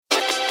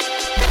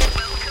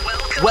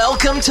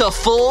Welcome to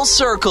Full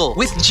Circle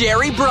with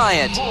Jerry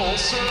Bryant. Full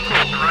Circle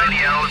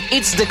Radio.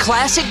 It's the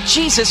classic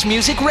Jesus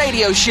music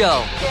radio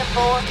show.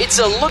 It's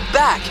a look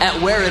back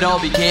at where it all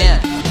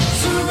began.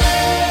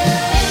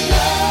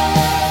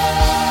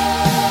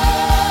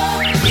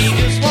 He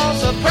just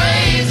wants to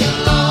praise the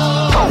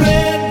Lord.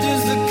 Red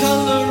is the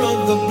color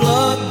of the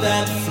blood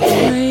that flows.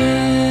 I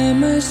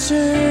am a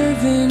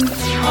servant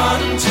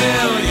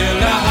Until you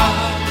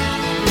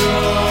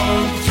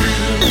run through.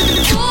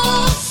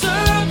 Full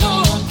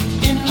circle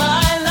in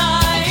my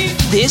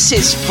life. This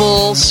is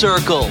Full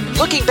Circle,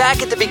 looking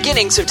back at the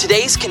beginnings of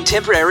today's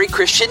contemporary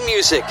Christian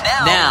music.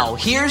 Now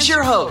here's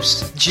your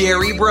host,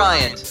 Jerry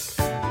Bryant.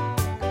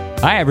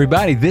 Hi,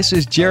 everybody. This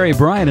is Jerry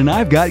Bryant, and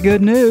I've got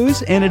good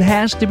news, and it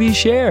has to be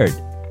shared.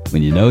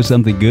 When you know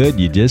something good,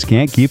 you just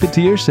can't keep it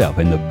to yourself.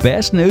 And the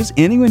best news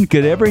anyone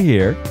could ever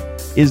hear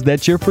is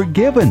that you're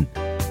forgiven.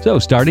 So,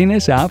 starting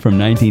us out from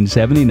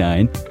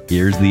 1979,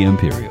 here's the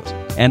Imperials.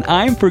 And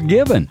I'm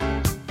forgiven.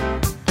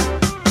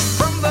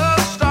 From the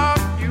start,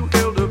 you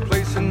held a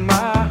place in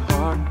my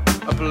heart,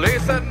 a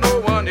place that no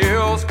one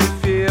else could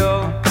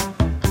fill.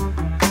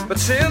 But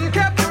sin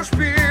kept your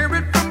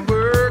spirit from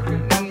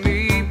working in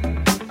me.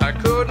 I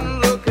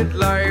couldn't look at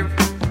life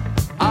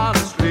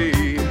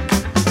honestly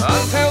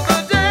until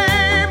the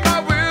day my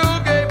will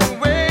gave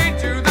way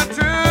to the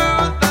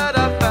truth that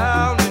I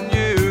found in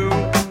you.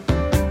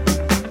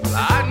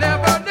 I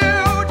never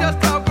knew just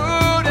how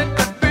good it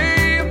could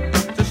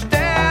be to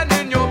stand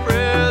in your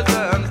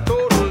presence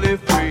totally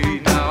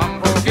free. Now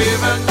I'm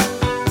forgiven.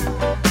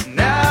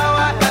 Now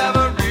I have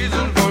a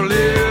reason for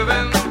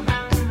living.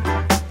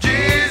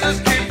 Jesus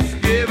keeps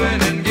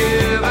giving and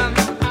giving,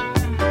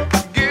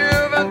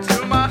 giving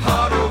till my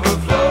heart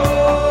overflows.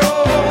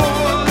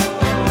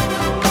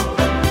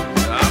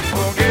 I'm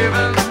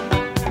forgiven.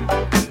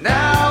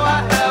 Now I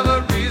have a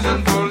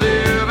reason for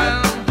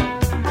living.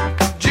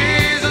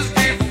 Jesus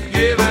keeps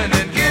giving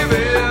and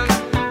giving,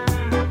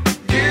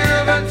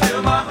 giving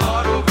till my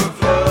heart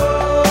overflows.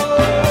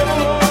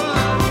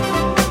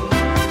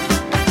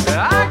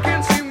 I can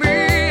see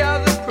me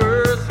as a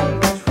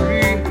person who's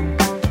free,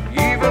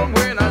 even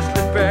when I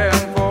slip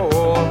and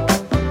fall.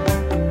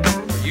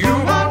 You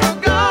are a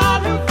God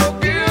who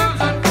forgives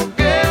and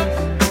forgets.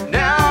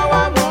 Now I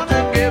want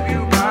to give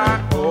you my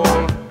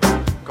all,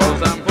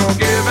 'cause I'm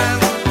forgiven.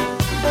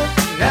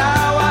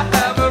 Now I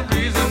have a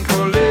reason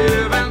for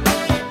living.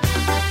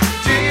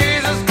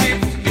 Jesus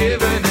keeps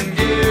giving and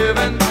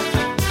giving,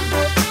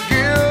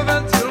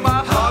 giving till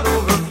my heart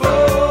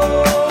overflows.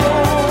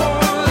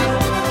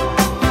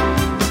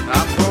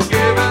 I'm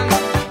forgiven.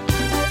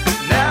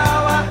 Now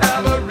I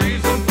have a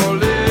reason for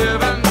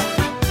living.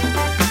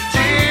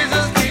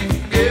 Jesus keeps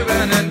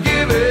giving and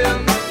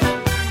giving,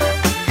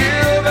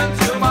 giving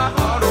till my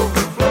heart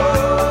overflows.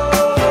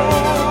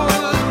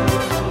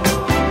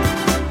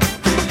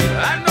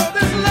 I know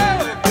this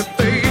love you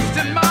placed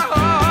in my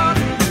heart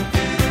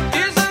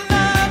is a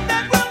love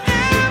that will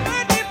never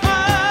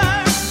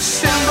depart.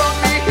 Sin brought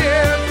me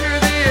here to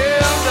the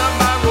end of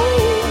my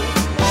road,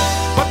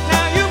 but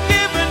now you've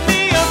given me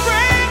a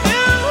brand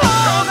new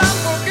heart. I'm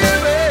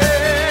forgiven.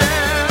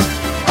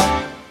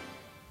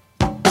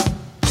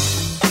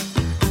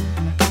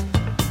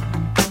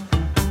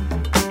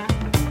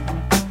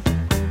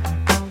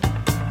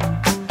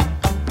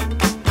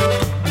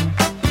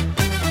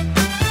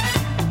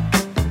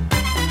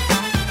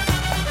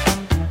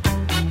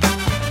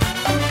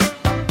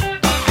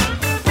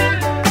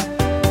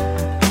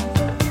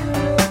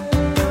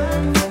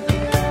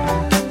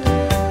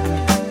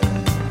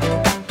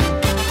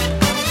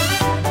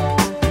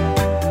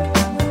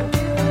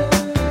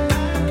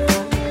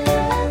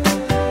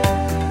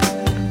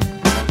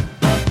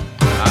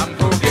 I'm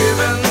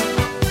forgiven.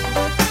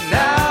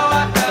 Now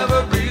I have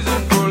a reason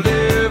for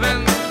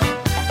living.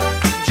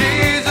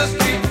 Jesus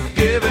keeps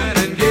giving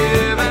and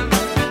giving,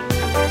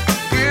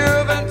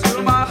 giving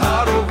till my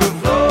heart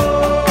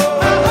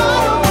overflows.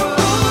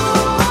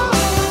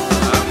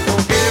 I'm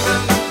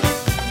forgiven.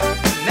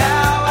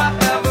 Now I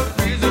have a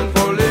reason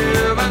for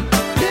living.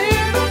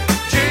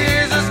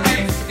 Jesus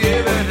keeps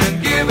giving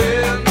and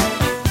giving,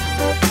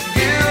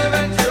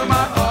 giving till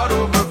my heart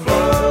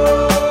overflows.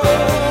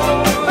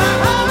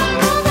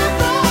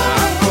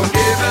 I'm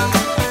forgiven.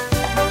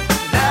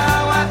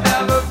 Now I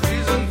have a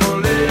reason for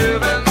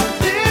living.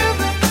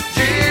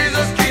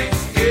 Jesus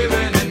keeps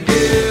giving and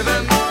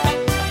giving,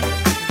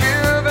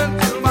 giving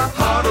till my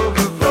heart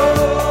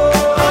overflows.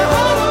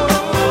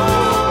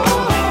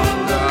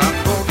 I'm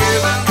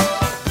forgiven.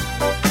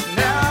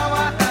 Now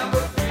I have a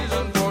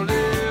reason for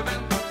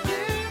living.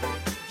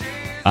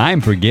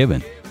 I'm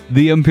forgiven.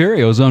 The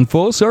Imperials on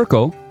Full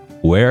Circle,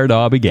 where it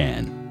all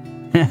began.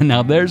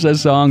 Now there's a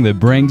song that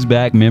brings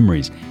back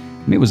memories.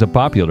 It was a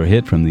popular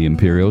hit from the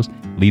Imperials.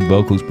 Lead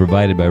vocals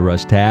provided by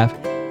Russ Taff.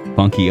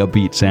 Funky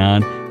upbeat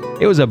sound.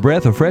 It was a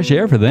breath of fresh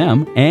air for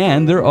them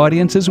and their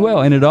audience as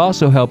well, and it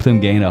also helped them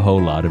gain a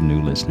whole lot of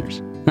new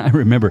listeners. I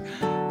remember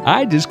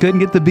I just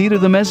couldn't get the beat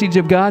of the message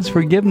of God's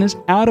forgiveness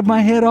out of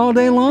my head all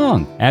day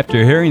long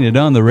after hearing it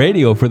on the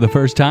radio for the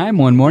first time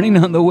one morning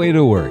on the way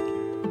to work.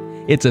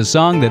 It's a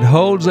song that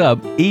holds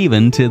up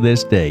even to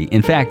this day.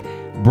 In fact,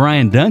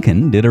 Brian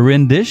Duncan did a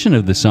rendition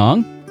of the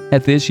song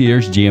at this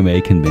year's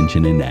GMA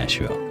convention in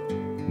Nashville.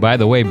 By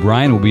the way,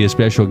 Brian will be a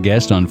special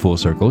guest on Full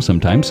Circle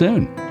sometime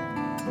soon.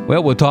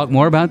 Well, we'll talk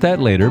more about that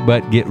later,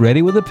 but get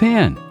ready with a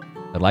pen.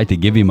 I'd like to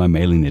give you my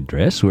mailing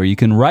address where you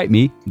can write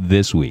me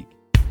this week.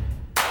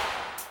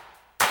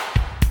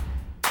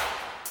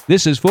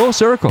 This is Full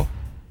Circle,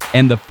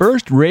 and the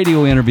first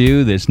radio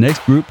interview this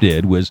next group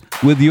did was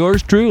with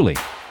yours truly,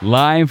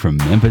 live from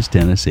Memphis,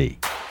 Tennessee.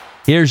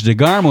 Here's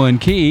DeGarmo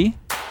and Key,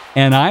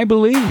 and I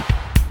Believe.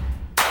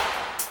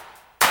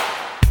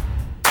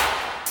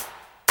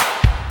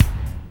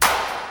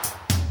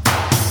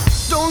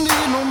 Don't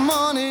need no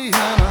money and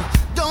I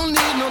don't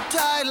need no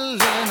title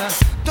and I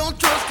don't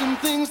trust in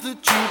things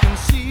that you can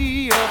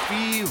see or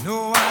feel.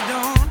 No, I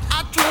don't.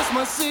 I trust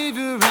my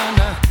Savior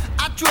and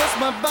I trust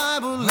my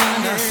Bible and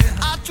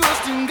I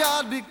trust in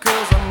God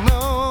because I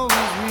know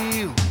He's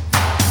real.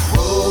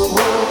 Whoa,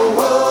 whoa,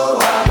 whoa,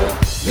 I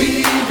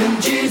believe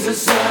in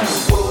Jesus and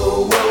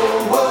whoa,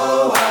 whoa,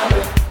 whoa, I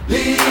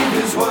believe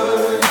His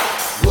word.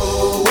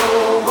 Whoa,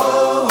 whoa,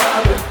 whoa,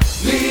 I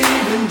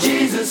believe in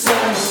Jesus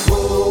and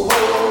whoa,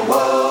 whoa,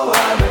 whoa, I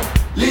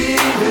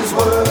believe His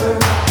word.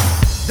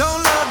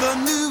 Don't love the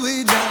new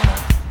age,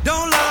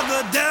 don't love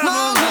the devil,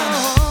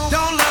 no.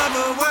 Don't love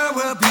a world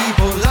where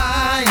people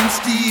lie and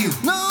steal.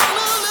 No,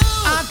 no, no.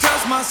 I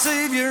trust my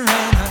Savior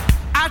and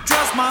I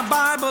trust my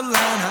Bible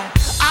and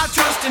I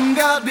trust in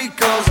God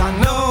because I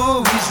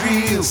know He's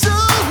real. So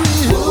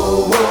real.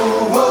 Whoa,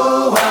 whoa,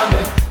 whoa, I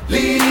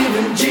believe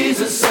in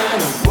Jesus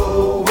and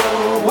whoa,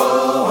 whoa,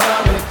 whoa,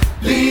 I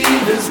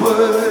believe His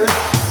word.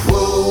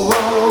 Whoa,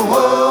 whoa,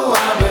 whoa, I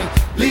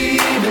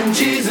believe in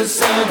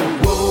Jesus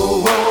and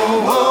whoa,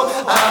 whoa,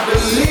 whoa, I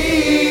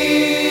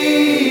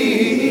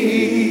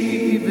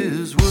believe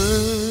His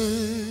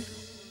word.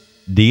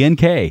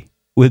 D&K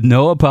with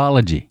No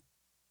Apology,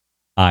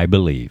 I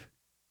Believe.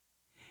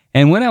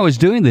 And when I was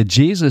doing the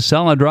Jesus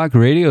Solid Rock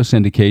radio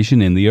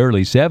syndication in the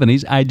early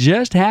 70s, I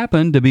just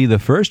happened to be the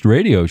first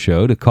radio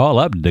show to call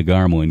up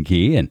DeGarmo and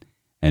Key and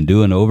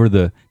do an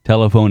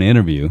over-the-telephone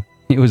interview.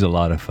 It was a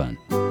lot of fun.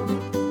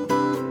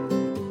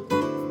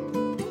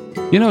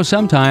 You know,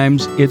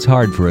 sometimes it's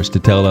hard for us to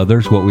tell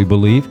others what we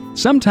believe.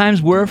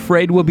 Sometimes we're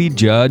afraid we'll be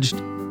judged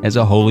as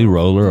a holy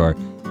roller or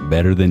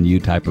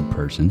better-than-you type of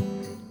person.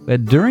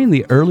 But during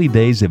the early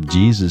days of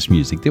Jesus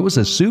music, there was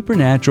a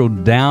supernatural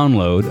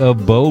download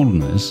of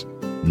boldness,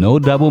 no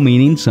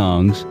double-meaning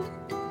songs,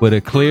 but a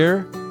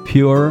clear,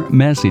 pure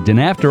message. And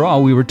after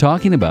all, we were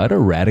talking about a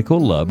radical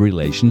love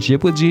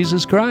relationship with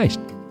Jesus Christ.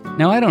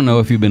 Now, I don't know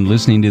if you've been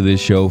listening to this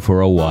show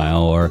for a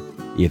while or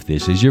if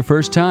this is your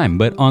first time,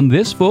 but on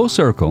this Full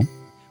Circle,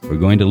 we're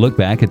going to look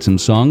back at some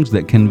songs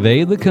that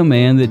convey the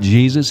command that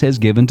Jesus has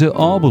given to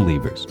all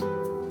believers,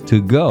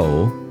 to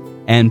go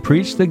and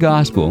preach the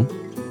gospel,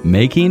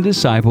 making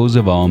disciples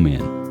of all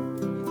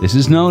men. This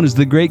is known as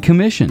the Great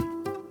Commission.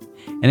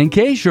 And in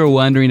case you're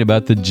wondering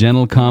about the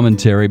gentle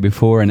commentary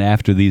before and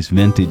after these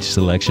vintage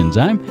selections,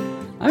 I'm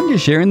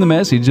just sharing the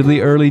message of the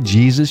early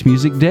Jesus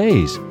music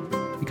days.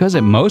 Because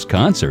at most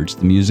concerts,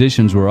 the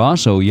musicians were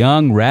also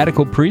young,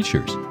 radical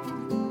preachers,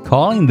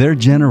 calling their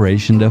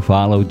generation to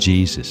follow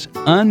Jesus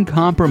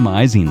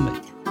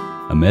uncompromisingly,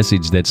 a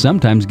message that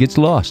sometimes gets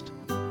lost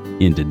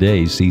in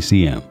today's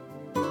CCM.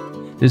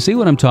 To see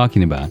what I'm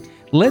talking about,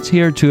 let's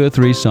hear 2 or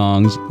 3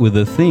 songs with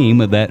the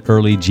theme of that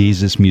early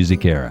Jesus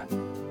music era.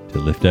 To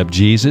lift up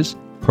Jesus,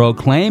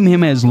 proclaim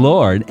Him as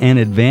Lord, and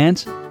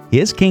advance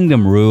His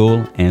kingdom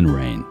rule and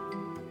reign.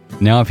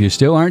 Now, if you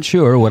still aren't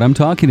sure what I'm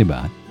talking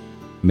about,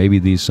 maybe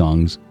these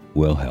songs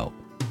will help.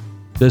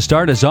 To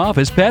start us off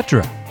is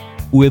Petra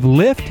with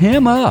Lift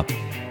Him Up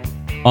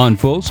on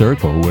Full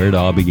Circle, where it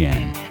all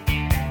began.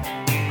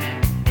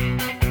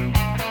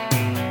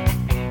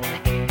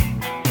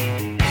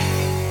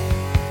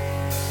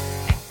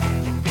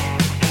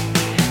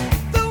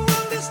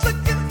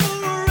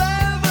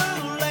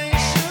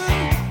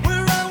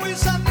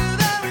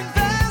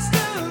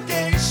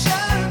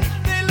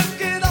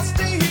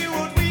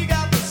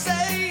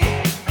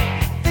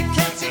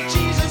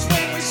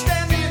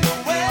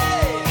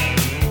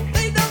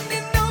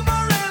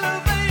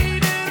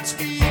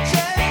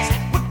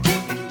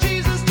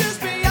 Jesus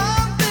just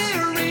beyond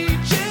their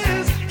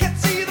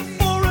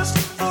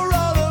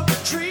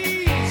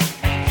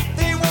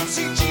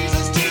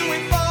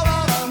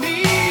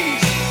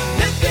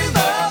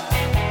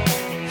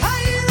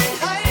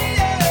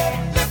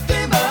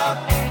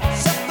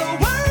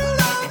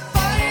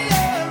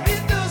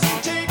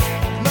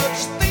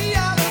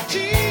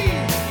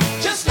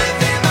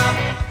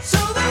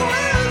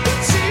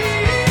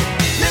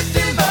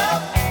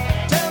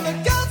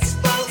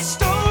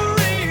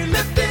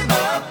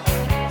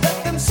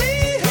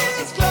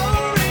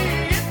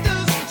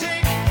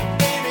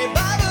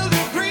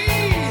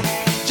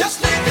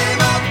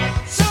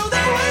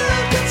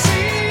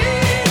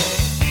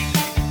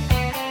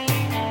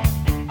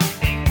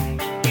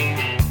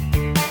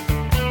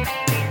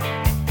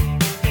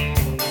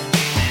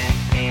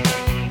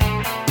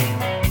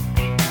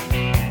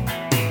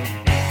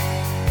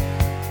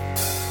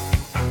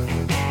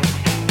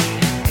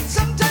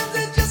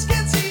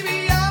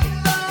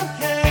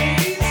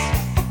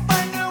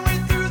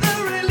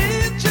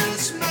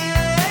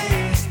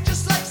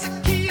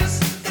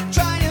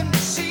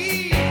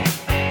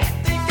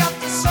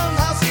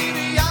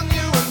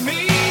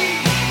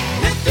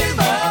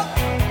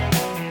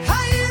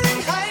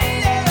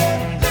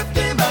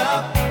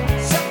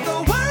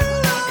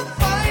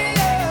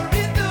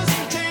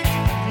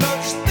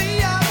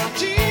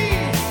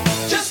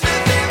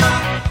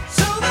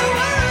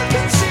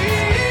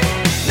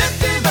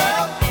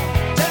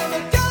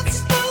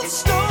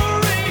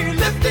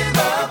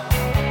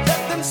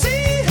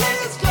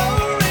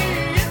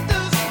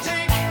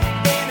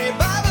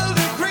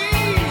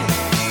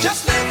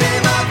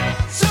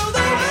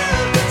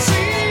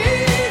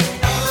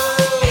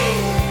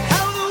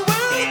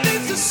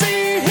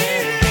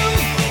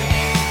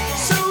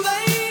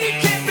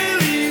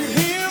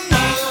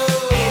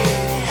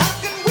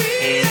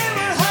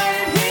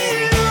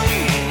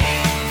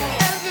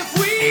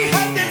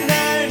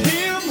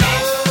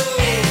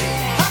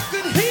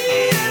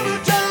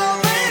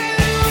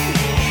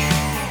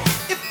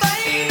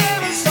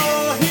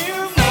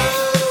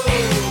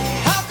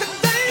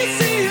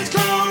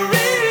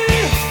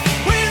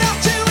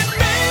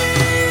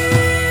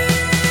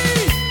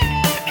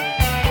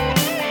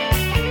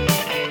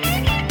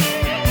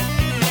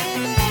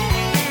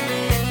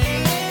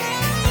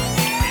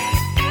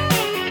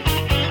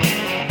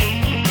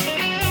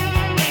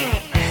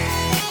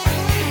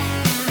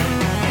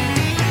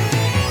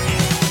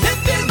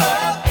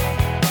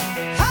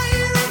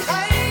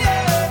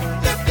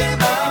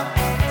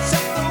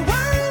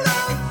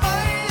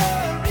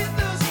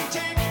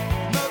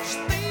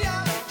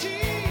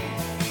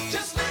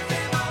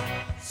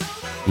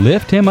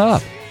Lift Him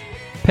Up.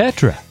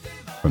 Petra,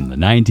 from the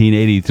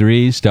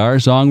 1983 Star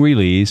Song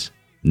release,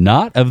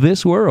 Not of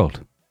This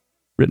World,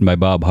 written by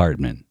Bob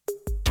Hartman.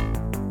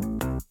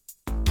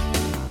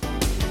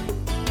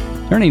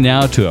 Turning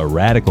now to a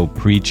radical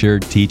preacher,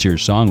 teacher,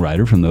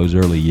 songwriter from those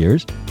early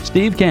years,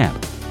 Steve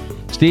Camp.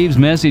 Steve's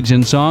message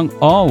and song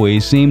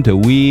always seemed to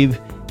weave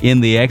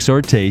in the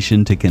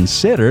exhortation to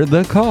consider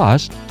the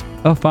cost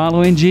of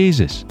following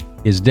Jesus.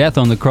 His death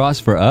on the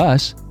cross for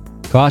us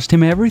cost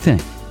Him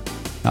everything.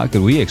 How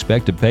could we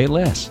expect to pay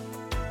less?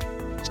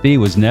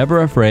 Steve was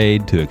never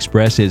afraid to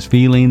express his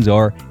feelings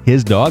or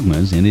his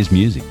dogmas in his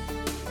music.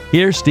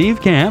 Here's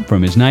Steve Camp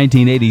from his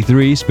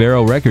 1983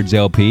 Sparrow Records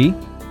LP,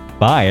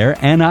 Fire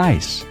and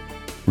Ice,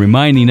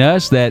 reminding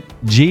us that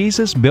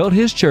Jesus built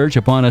His church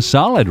upon a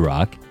solid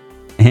rock,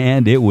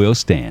 and it will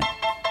stand.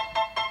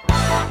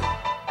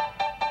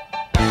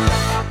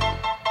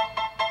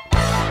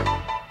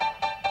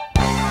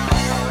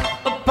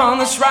 Upon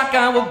this rock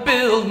I will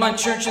build my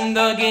church, and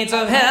the gates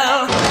of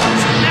hell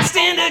shall not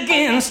stand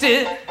against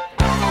it.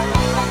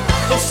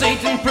 Though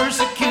Satan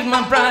persecute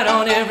my bride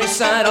on every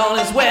side, all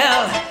is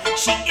well.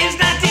 She is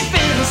not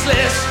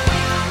defenseless.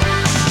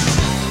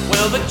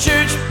 Well, the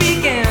church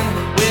began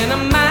when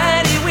a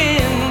mighty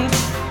wind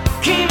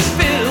came to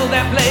fill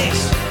that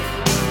place.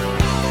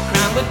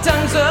 Crowned with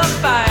tongues of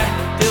fire,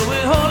 filled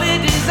with holy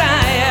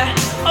desire.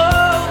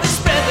 Oh, they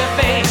spread their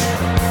faith,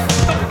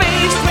 but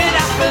faced with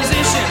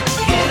opposition,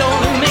 it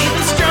only made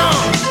them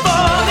strong.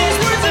 For these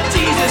words of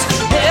Jesus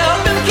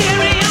helped them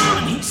carry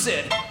on. He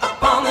said,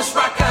 upon this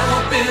rock I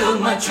will build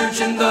my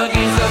church, and the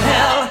gates of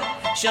hell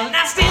shall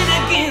not stand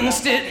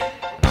against it.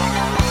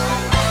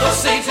 Though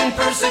Satan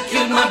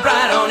persecute my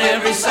bride on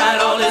every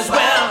side, all is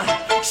well.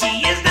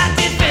 She is not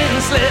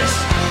defenseless.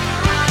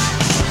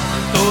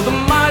 Though the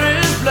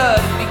martyr's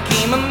blood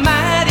became a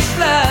mighty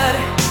flood,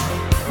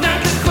 none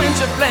could quench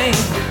her flame.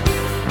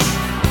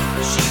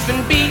 She's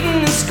been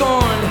beaten and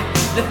scorned,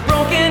 left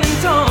broken and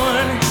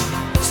torn,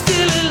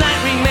 still a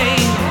light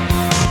remained.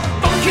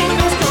 For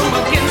kingdoms come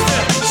against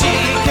her, she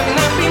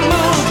cannot be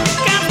moved.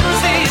 God's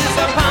mercy is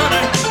upon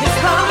her, His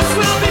promise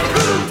will be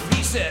proved.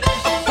 He said,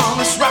 upon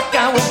this rock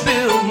I will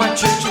build my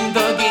church, and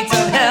the gates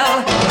of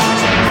hell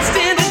shall not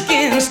stand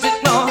against it.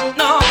 No,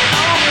 no, no.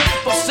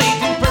 For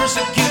Satan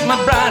persecute my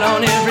bride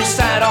on every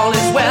side, all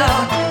is well.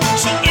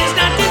 She is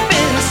not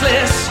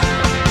defenseless.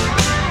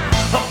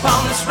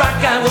 Upon this rock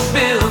I will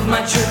build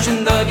my church,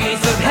 and the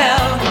gates of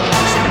hell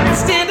shall not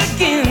stand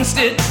against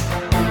it.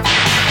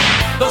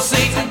 Though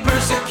Satan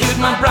persecute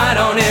my bride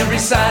on every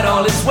side,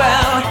 all is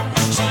well.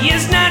 She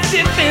is not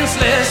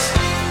defenseless.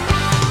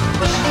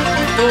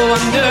 Though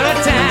under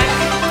attack,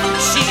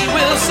 she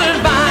will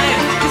survive.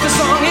 There's a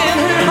song in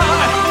her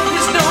heart,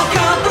 there's no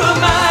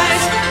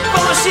compromise.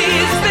 For she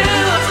is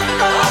built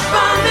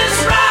upon this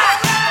rock.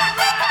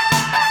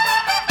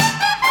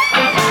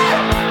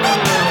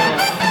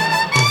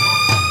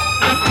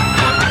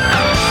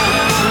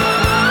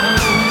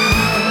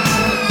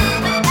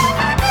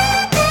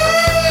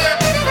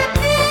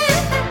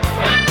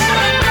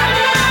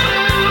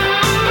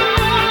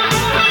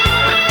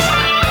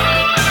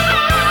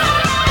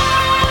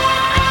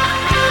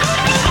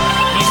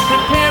 He's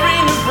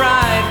preparing a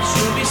bride,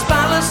 she'll be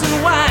spotless and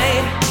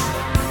white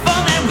for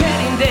that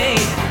wedding day.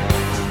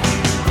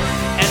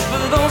 And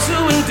for those who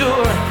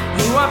endure,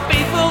 who are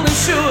faithful and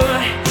sure,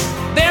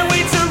 there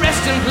waits a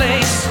resting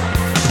place.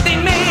 They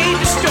may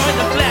destroy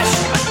the flesh,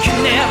 but can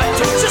never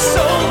touch a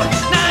soul.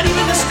 Not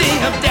even the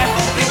sting of death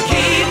can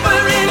keep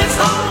her in its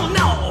hold.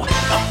 No,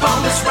 upon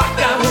this rock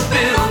I will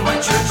build my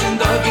church, and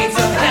the gates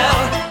of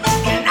hell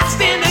cannot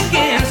stand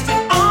against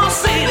it. Oh,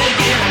 say it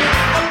again.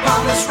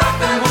 Upon this rock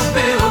I will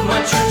build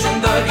my church,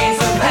 and the gates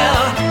of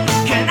hell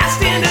cannot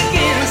stand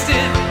against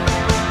it.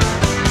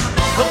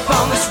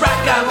 Upon this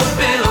rock I will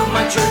build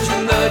my church,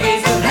 and the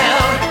gates of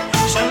hell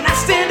shall not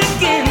stand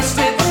against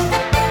it.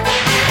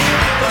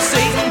 Though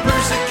Satan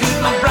persecute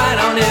my bride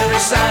on every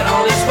side,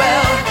 all is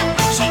well.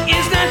 She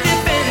is not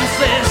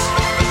defenseless.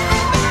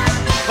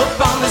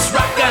 Upon this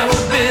rock I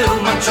will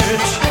build my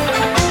church.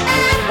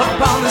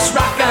 Upon this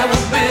rock I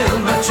will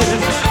build my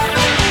church.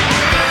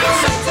 Though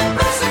Satan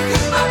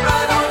persecute my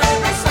bride on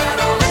every side,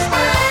 all is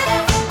well.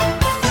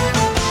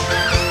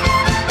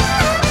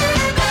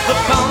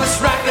 Upon this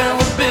rock I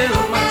will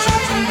build my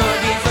church, and the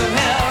gates of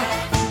hell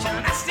shall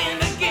not stand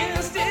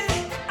against it.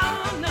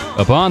 Oh no.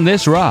 Upon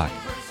this rock,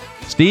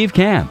 Steve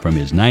Camp from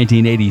his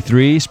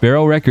 1983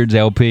 Sparrow Records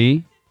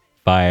LP,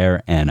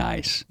 Fire and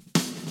Ice.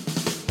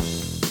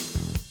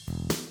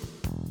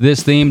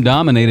 This theme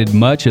dominated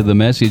much of the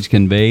message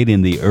conveyed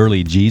in the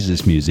early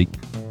Jesus music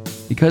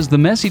because the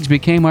message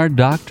became our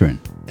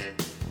doctrine.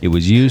 It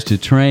was used to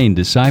train,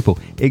 disciple,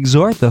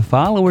 exhort the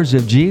followers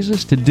of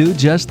Jesus to do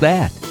just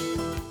that.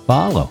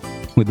 Follow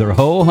with their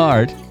whole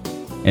heart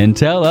and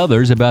tell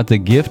others about the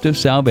gift of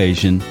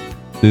salvation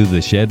through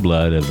the shed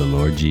blood of the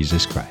Lord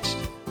Jesus Christ.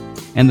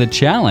 And the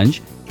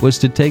challenge was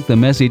to take the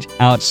message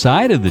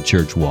outside of the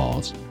church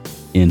walls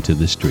into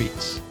the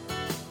streets.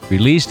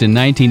 Released in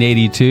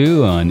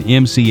 1982 on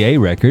MCA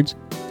Records,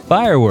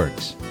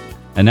 Fireworks,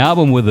 a an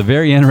album with a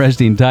very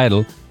interesting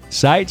title,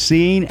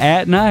 Sightseeing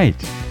at Night,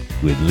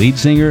 with lead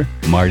singer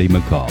Marty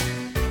McCall,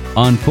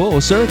 on Full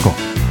Circle.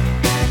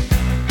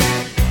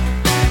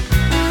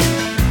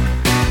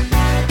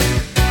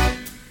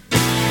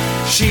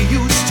 She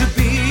used to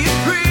be a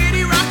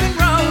pretty rock and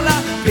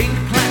roller, pink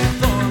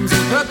platforms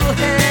and purple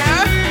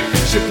hair.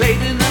 She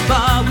played in the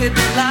bar with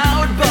the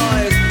loud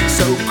boys,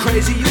 so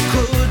crazy you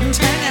couldn't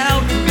hang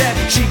out there.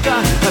 She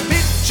got a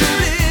picture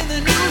in the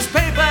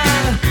newspaper,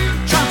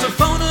 tried to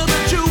phone her,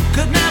 but you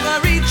could never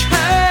reach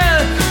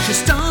her. She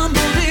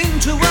stumbled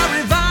into a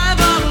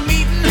revival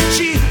meeting.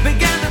 She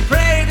began to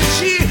pray and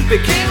she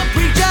became a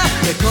preacher.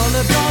 They call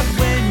her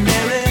Broadway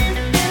Mary,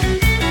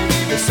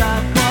 the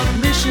sidewalk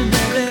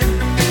missionary.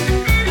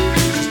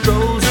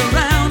 Strolls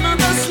around on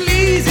the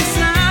sleazy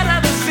side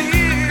of the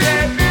city.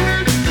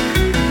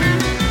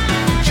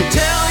 She'll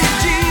tell you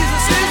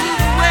Jesus is the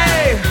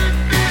way.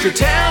 She'll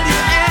tell you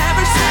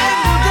every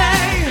single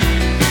day.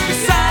 The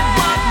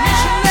sidewalk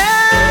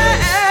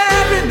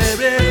missionary,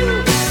 Mary.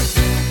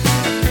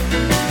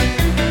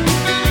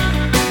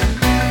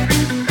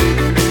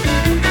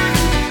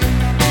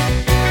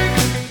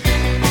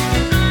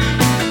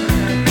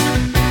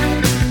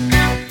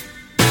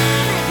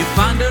 You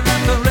find her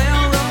at the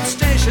railroad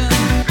station.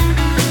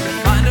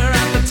 Find her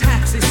at the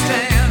taxi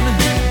stand,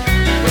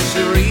 where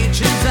she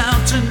reaches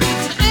out to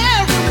meet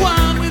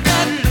everyone with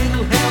that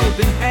little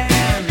helping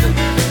hand.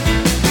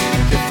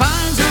 She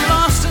finds her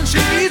lost and she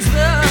feeds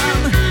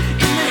them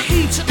in the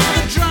heat of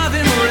the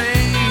driving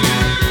rain.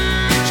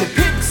 She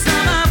picks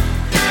them up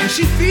and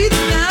she feeds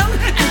them,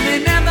 and they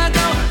never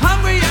go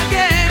hungry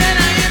again. And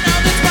now you know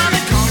that's why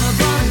they call her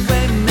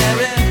Broadway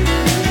Mary,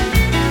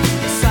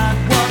 the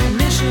sidewalk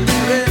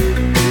missionary.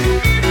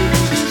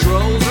 She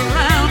strolls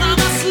around on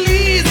the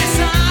sleazy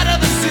side of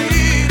the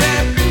city.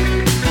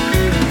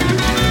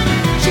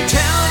 She'll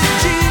tell you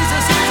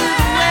Jesus is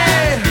the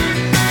way.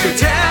 She'll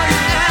tell you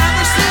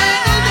every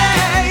single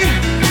day.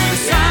 The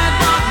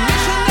sidewalk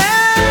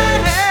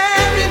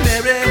missionary,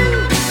 Mary.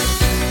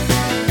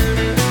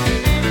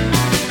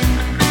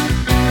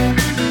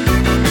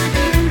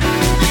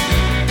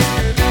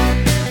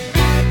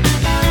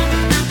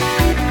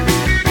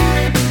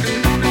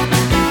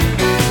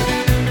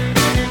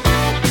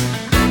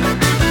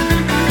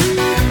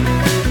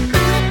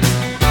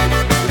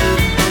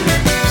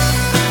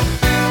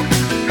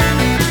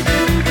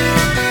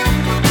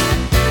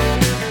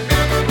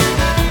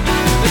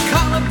 They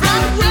call her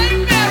Broadway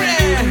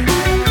Mary,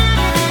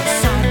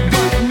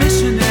 sidewalk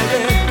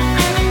missionary.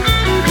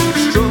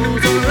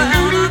 Strolls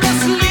around on the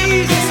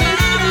sleazy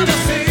side of the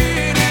city.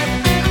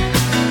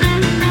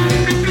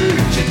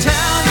 She'll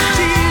tell you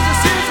Jesus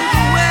is the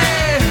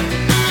way.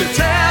 She'll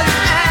tell you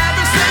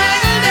every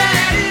single day.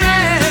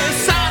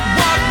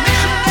 Sidewalk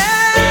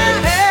missionary,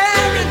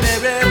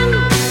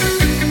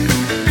 Mary.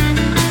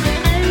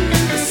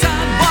 The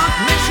sidewalk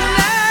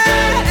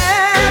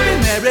missionary,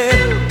 Mary.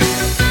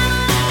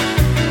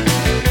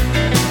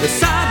 The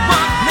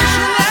sidewalk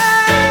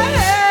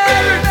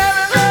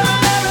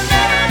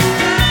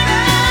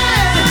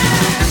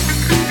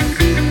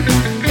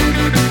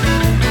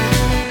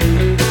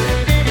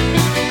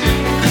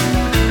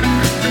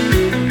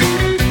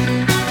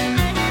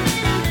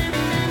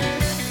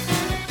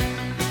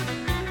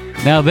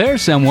Now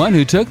there's someone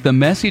who took the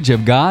message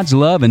of God's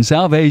love and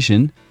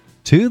salvation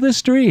to the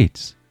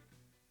streets.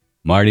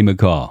 Marty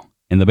McCall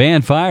and the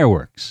band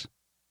Fireworks.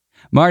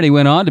 Marty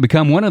went on to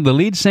become one of the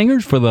lead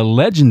singers for the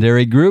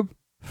legendary group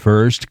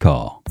First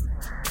Call.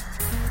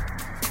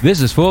 This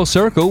is Full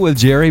Circle with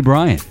Jerry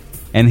Bryant,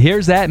 and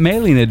here's that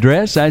mailing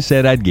address I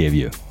said I'd give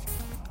you.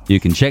 You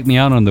can check me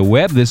out on the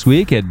web this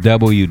week at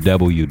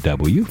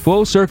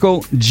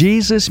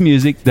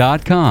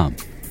www.fullcirclejesusmusic.com.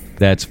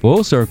 That's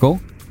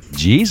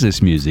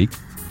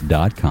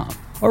fullcirclejesusmusic.com.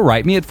 Or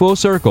write me at Full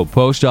Circle,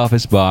 Post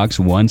Office Box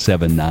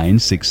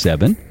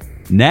 17967,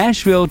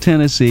 Nashville,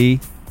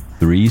 Tennessee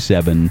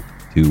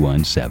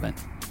 37217.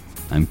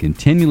 I'm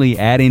continually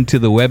adding to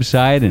the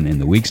website, and in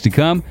the weeks to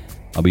come,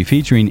 I'll be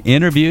featuring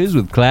interviews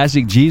with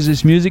classic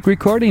Jesus music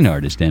recording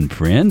artists and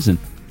friends, and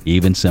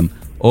even some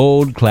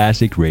old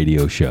classic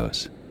radio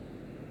shows.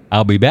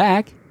 I'll be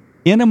back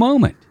in a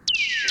moment.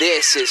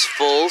 This is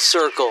Full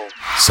Circle.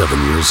 7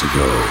 years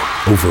ago,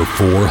 over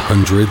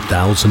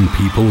 400,000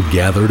 people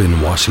gathered in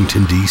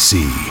Washington,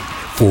 D.C.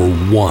 for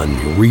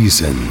one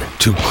reason: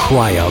 to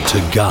cry out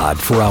to God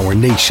for our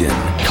nation.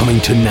 Coming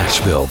to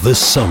Nashville this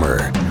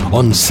summer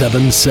on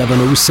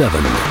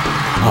 7707.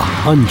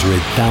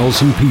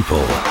 100,000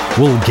 people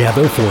will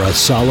gather for a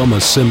solemn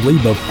assembly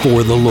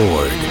before the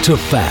Lord to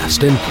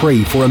fast and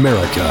pray for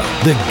America,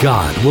 that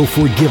God will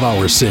forgive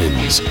our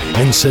sins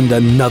and send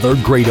another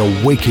great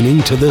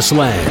awakening to this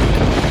land.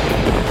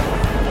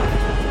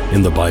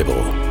 In the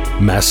Bible,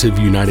 massive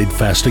united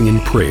fasting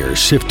and prayer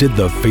shifted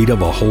the fate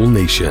of a whole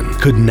nation.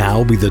 Could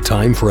now be the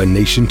time for a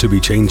nation to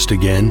be changed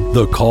again?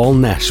 The Call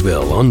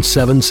Nashville on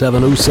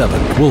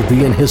 7707 will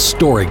be an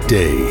historic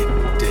day.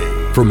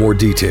 For more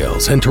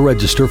details and to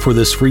register for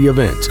this free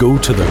event, go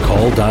to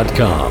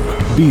thecall.com.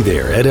 Be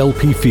there at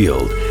LP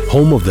Field,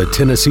 home of the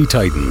Tennessee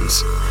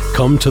Titans.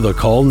 Come to The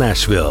Call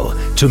Nashville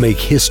to make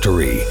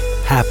history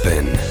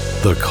happen.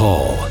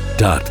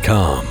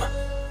 TheCall.com.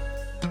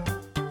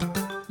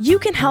 You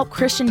can help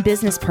Christian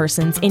business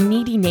persons in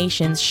needy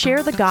nations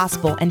share the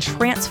gospel and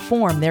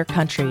transform their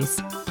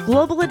countries.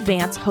 Global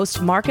Advance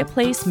hosts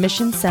marketplace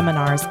mission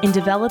seminars in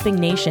developing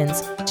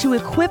nations to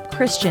equip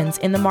Christians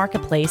in the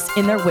marketplace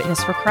in their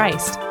witness for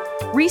Christ.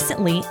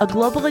 Recently, a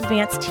Global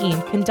Advance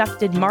team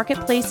conducted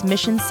marketplace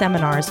mission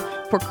seminars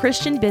for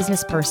Christian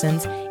business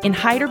persons in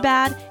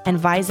Hyderabad and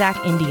Vizag,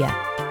 India.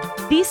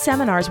 These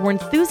seminars were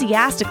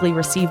enthusiastically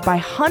received by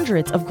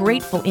hundreds of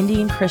grateful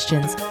Indian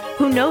Christians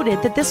who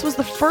noted that this was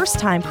the first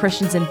time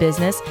Christians in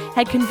business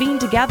had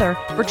convened together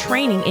for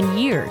training in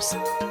years.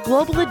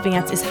 Global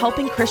Advance is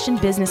helping Christian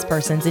business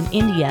persons in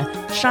India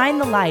shine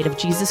the light of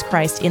Jesus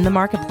Christ in the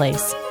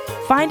marketplace.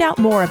 Find out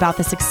more about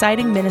this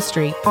exciting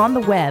ministry on the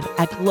web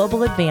at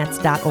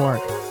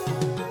globaladvance.org.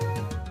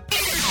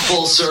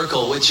 Full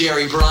Circle with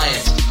Jerry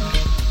Bryant.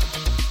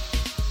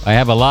 I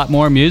have a lot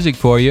more music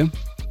for you.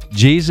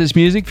 Jesus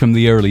music from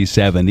the early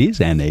 70s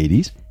and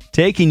 80s,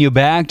 taking you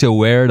back to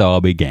where it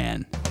all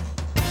began.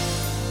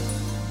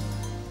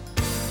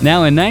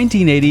 Now, in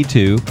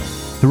 1982,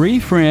 three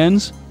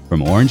friends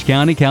from Orange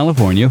County,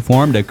 California,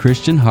 formed a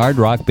Christian hard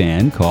rock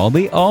band called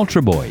the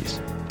Ultra Boys.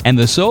 And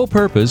the sole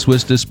purpose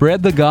was to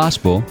spread the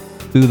gospel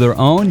through their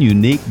own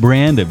unique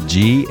brand of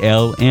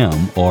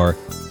GLM, or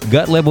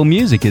gut-level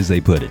music as they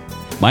put it.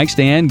 Mike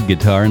Stan,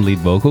 guitar and lead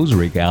vocals,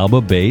 Rick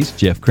Alba, bass,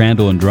 Jeff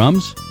Crandall on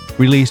drums,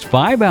 released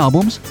 5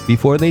 albums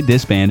before they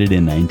disbanded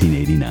in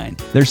 1989.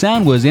 Their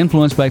sound was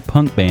influenced by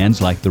punk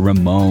bands like the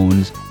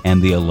Ramones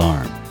and The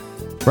Alarm.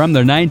 From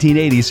their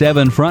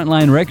 1987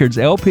 Frontline Records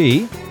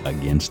LP,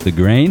 Against the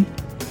Grain,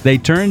 they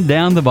turned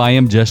down the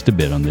volume just a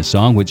bit on this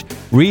song, which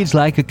reads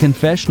like a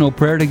confessional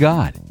prayer to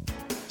God.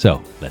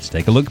 So, let's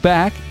take a look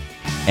back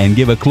and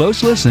give a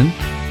close listen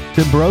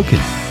to Broken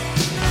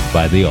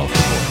by the Ultra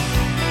Boys.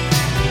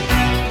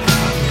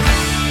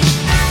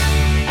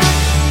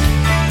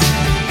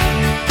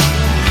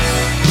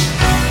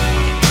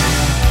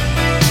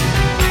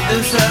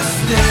 As I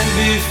stand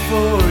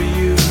before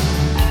you,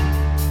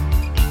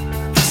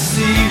 I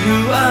see who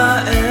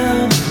I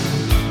am.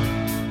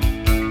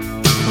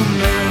 A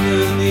man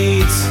who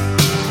needs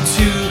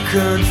to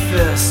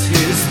confess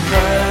his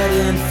pride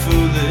and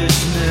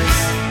foolishness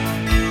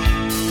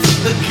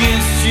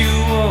against you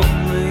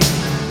only.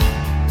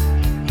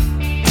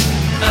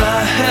 I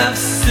have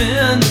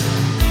sinned,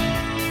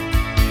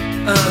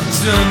 I've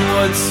done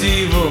what's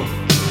evil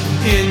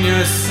in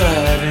your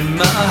sight, and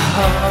my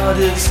heart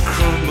is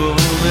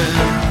crumbling,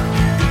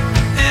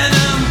 and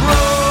I'm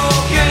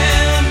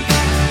broken,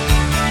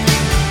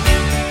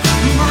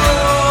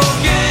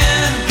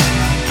 broken.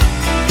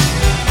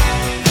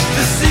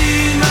 To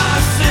see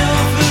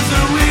myself as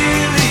I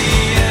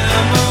really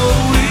am, a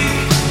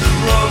weak,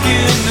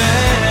 broken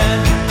man.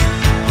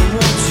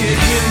 Won't you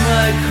hear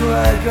my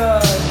cry,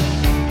 God?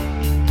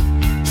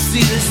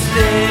 See the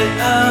state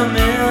I'm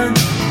in.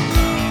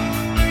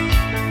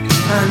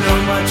 I know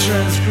my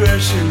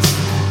transgressions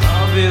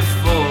are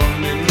before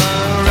me,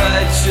 my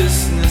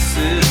righteousness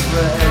is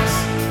rags.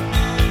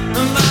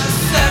 My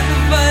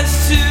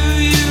sacrifice to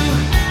you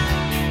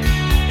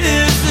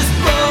is this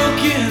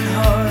broken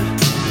heart.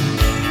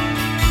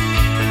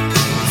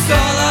 It's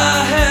all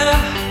I have,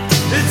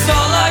 it's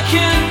all I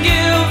can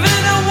give,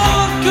 and I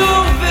won't go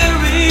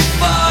very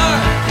far,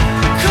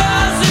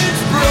 'cause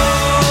it's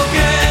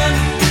broken,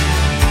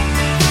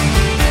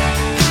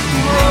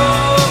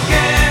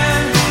 broken.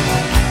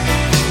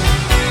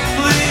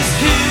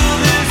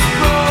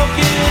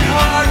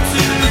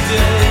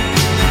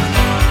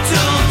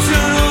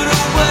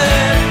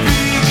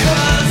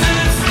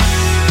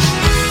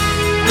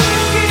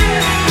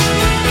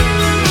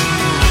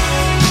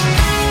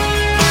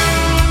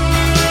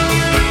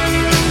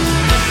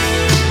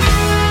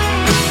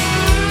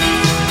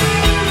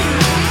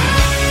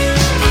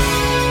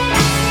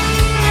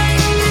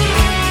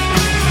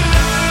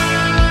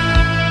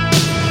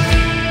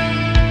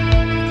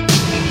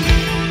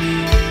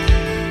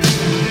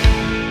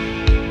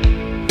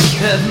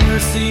 Have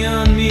mercy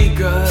on me,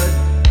 God.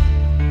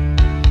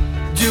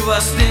 Do I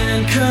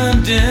stand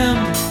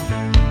condemned?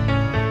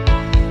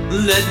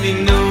 Let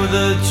me know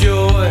the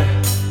joy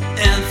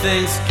and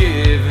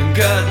thanksgiving.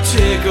 God,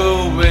 take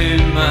away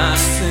my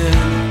sin.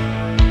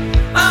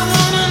 I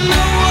wanna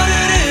know what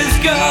it is,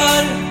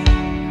 God,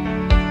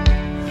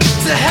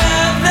 to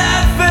have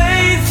that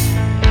faith,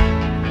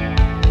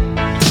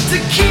 to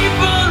keep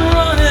on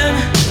running,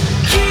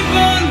 keep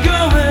on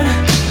going,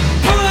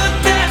 put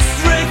that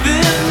strength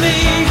in me.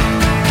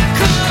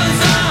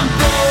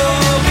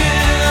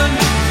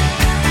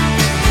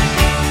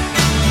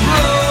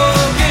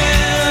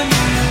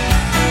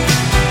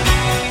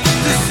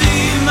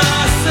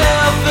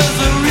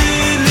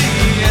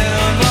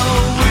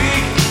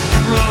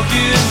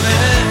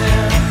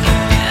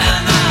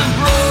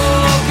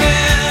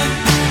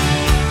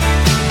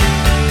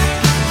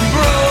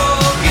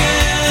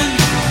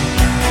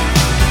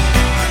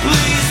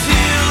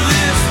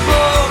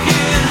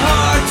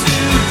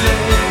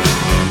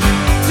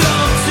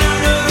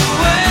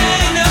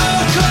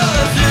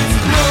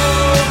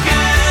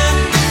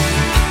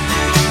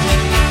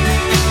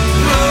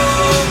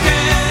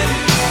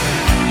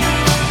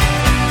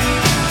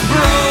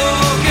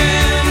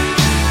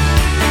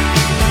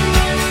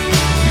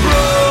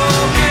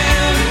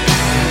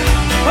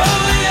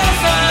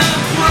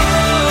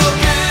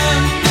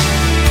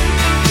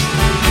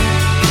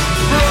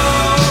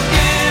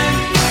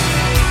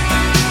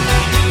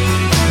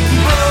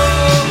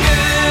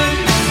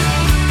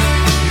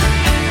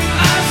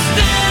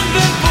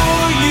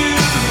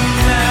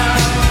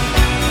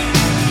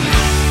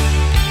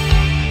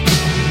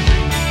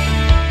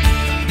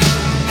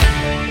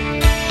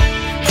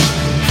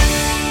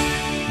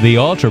 The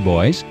Altar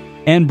Boys,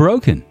 and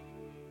Broken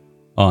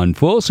on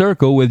Full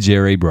Circle with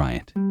Jerry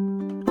Bryant.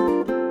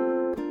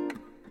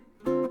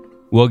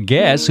 Well,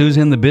 guess who's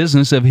in the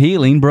business of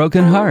healing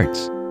broken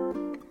hearts?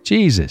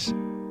 Jesus.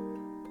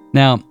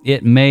 Now,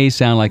 it may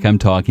sound like I'm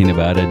talking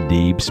about a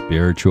deep,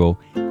 spiritual,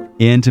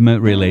 intimate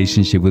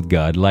relationship with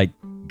God, like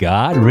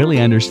God really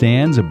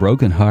understands a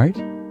broken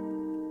heart?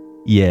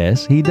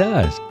 Yes, He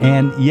does.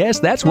 And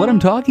yes, that's what I'm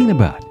talking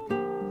about.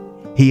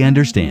 He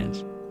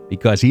understands,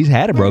 because He's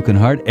had a broken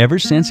heart ever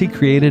since He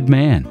created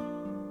man.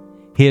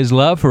 His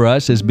love for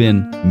us has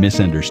been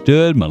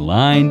misunderstood,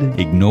 maligned,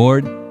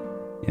 ignored,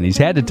 and He's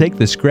had to take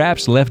the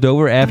scraps left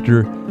over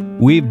after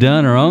we've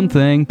done our own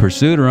thing,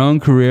 pursued our own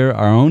career,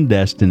 our own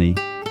destiny.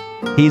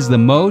 He's the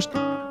most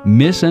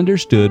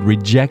misunderstood,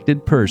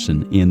 rejected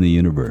person in the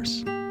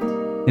universe.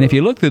 And if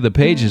you look through the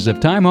pages of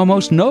time,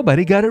 almost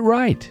nobody got it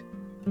right.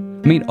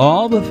 I mean,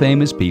 all the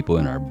famous people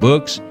in our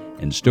books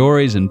and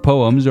stories and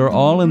poems are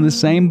all in the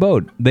same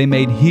boat. They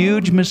made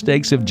huge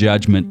mistakes of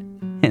judgment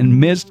and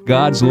missed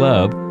God's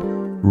love,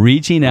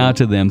 reaching out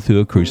to them through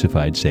a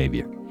crucified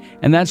Savior.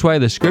 And that's why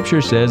the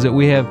Scripture says that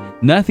we have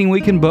nothing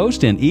we can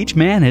boast in. Each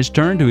man has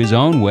turned to his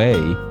own way,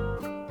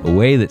 a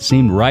way that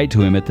seemed right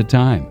to him at the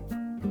time.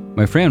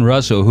 My friend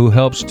Russell, who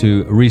helps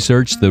to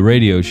research the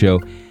radio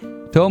show,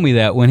 told me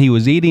that when he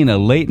was eating a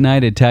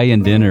late-night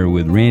Italian dinner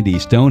with Randy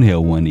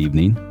Stonehill one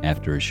evening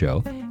after a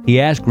show,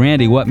 he asked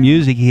Randy what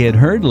music he had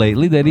heard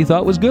lately that he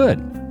thought was good.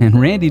 And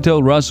Randy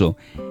told Russell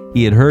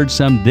he had heard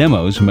some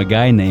demos from a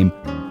guy named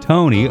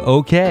Tony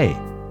OK.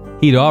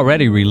 He'd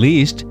already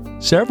released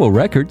several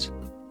records,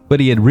 but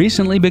he had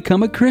recently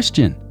become a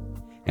Christian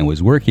and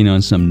was working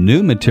on some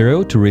new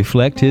material to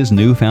reflect his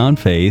newfound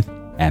faith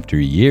after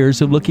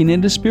years of looking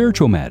into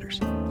spiritual matters.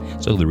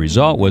 So the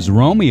result was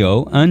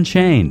Romeo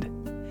Unchained,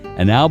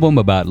 an album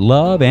about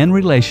love and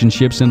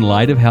relationships in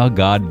light of how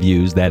God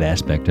views that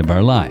aspect of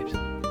our lives.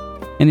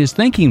 And his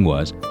thinking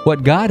was,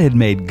 what God had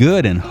made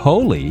good and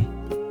holy,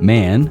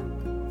 man,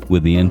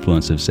 with the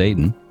influence of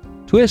Satan,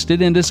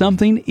 twisted into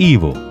something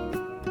evil.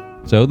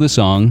 So the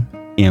song,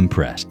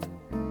 Impressed.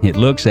 It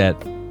looks at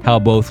how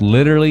both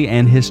literally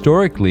and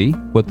historically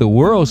what the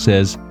world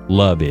says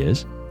love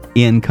is,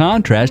 in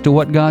contrast to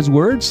what God's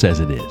Word says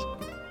it is.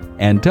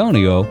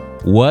 Antonio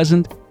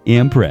wasn't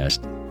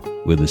impressed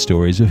with the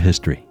stories of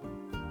history.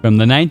 From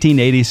the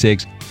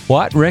 1986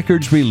 What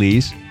Records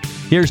release,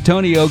 here's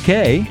Tony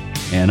OK,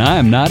 and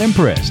I'm Not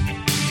Impressed.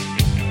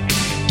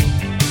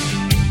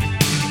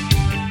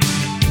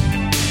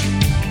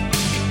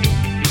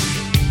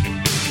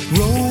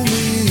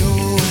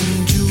 Romeo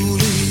and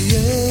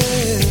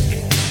Juliet,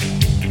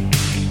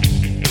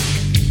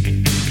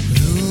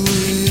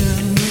 Louis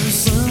and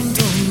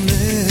Saint-Antoine,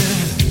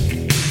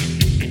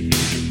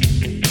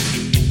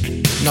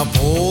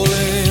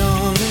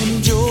 Napoleon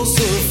and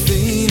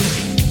Josephine,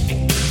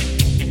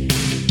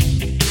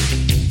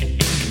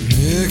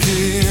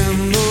 Mickey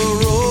and the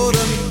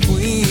Rodent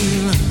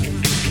Queen,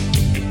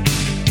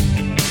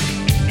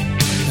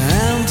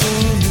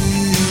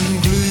 Antony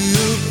and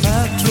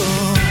Cleopatra,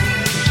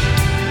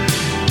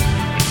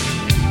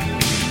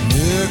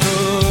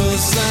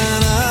 Nicholas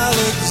and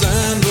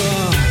Alexandra,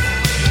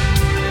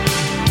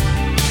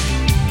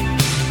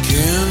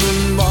 Ken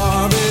and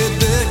Barbie,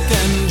 Dick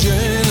and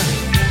Jane,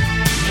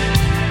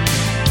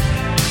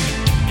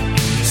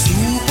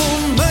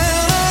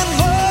 Superman and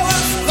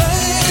Lois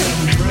Lane.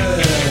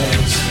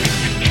 Impressed.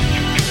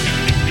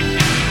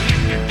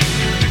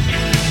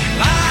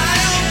 I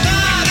am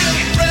not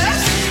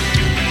impressed.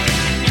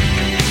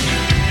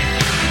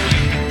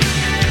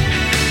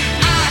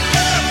 I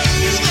love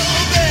you the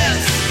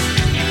best.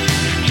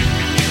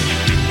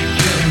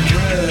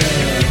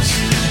 Impressed.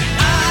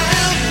 I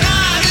am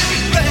not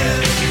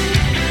impressed.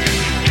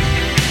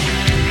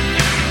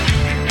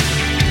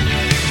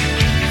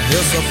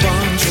 It's a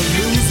bunch of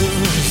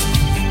losers.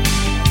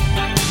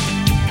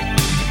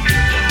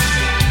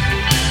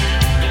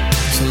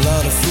 It's a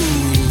lot of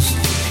fools.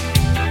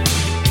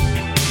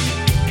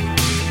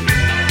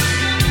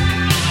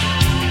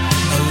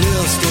 A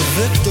list of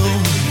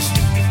victims.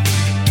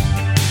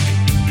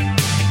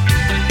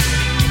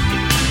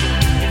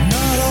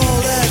 Not all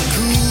that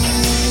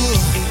cool.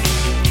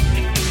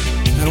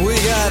 And we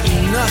got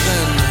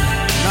nothing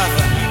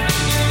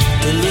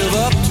to live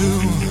up to.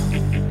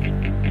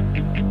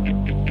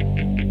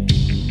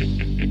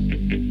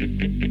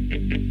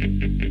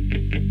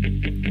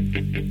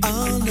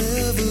 I'll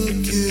never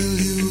kill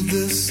you,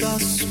 this I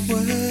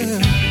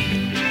swear,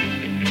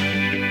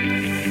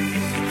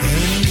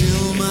 and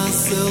kill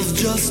myself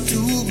just to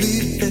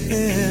be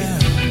fair.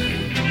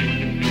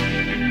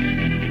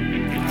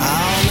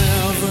 I'll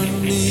never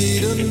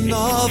need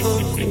another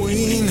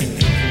queen.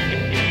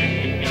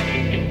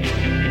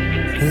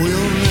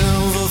 We'll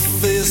never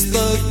face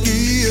the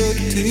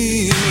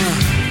guillotine.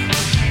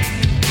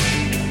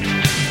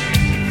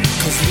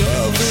 'Cause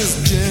love is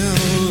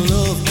gentle,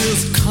 love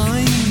is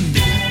kind.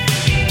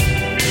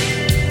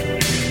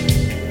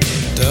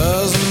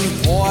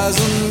 Doesn't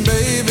poison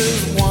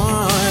baby's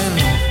wine.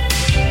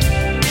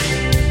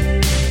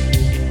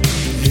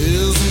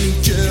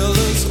 Isn't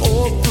jealous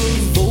or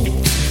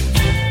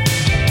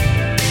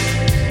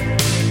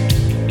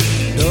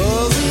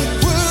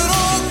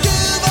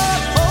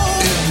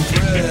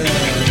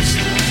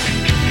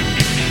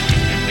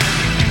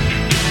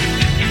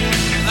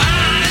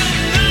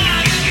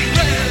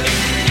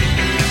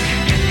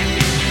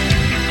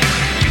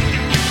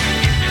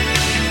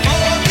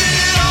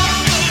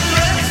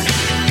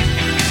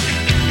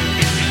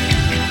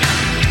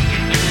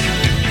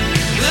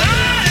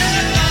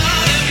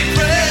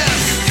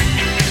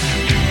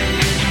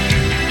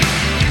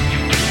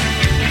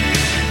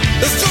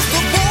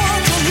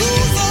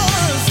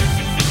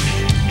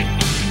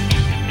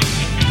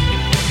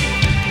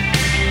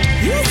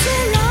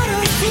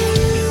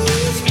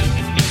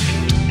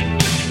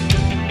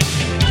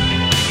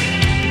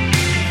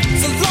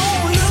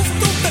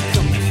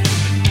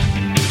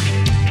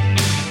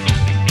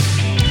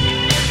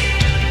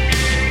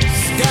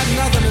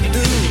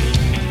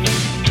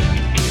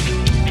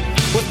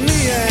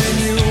me and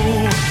you,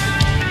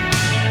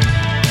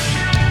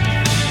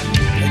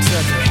 etc.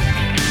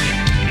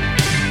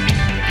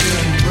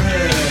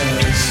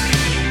 Embrace.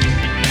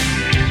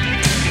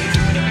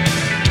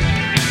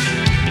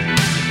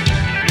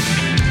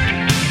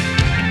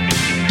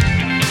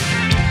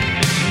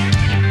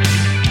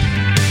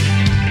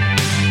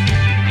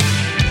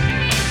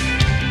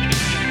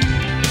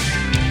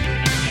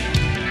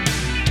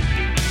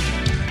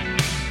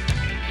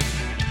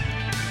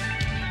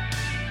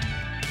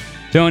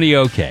 Tony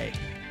OK.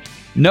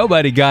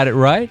 Nobody got it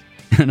right,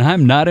 and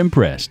I'm not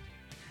impressed.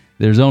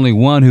 There's only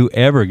one who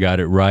ever got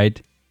it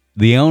right,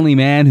 the only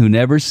man who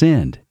never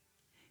sinned.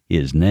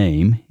 His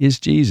name is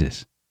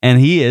Jesus,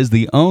 and he is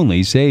the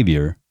only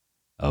Savior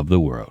of the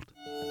world.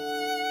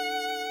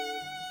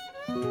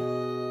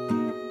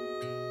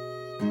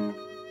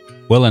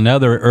 Well,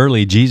 another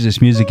early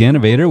Jesus music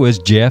innovator was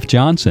Jeff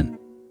Johnson.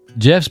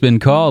 Jeff's been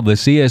called the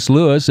C.S.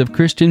 Lewis of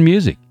Christian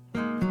music.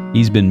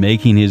 He's been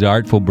making his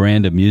artful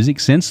brand of music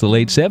since the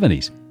late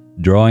 70s,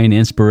 drawing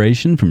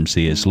inspiration from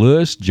C.S.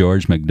 Lewis,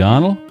 George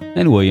MacDonald,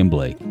 and William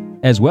Blake,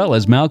 as well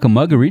as Malcolm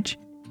Muggeridge,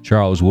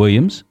 Charles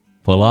Williams,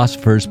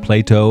 philosophers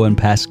Plato and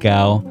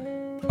Pascal,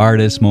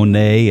 artists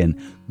Monet and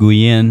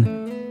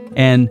Guyen,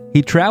 and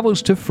he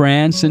travels to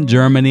France and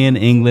Germany and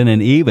England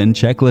and even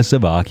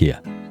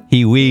Czechoslovakia.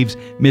 He weaves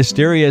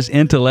mysterious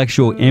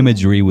intellectual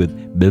imagery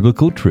with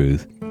biblical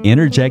truth,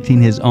 interjecting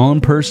his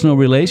own personal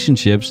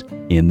relationships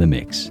in the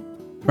mix.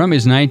 From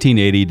his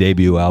 1980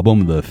 debut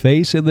album, The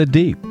Face of the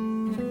Deep,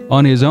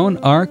 on his own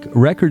Ark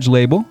Records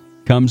label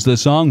comes the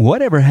song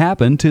Whatever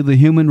Happened to the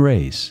Human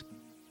Race,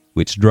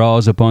 which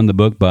draws upon the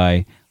book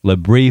by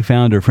L'Abri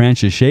founder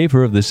Francis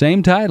Schaeffer of the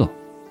same title.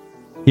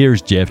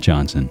 Here's Jeff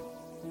Johnson.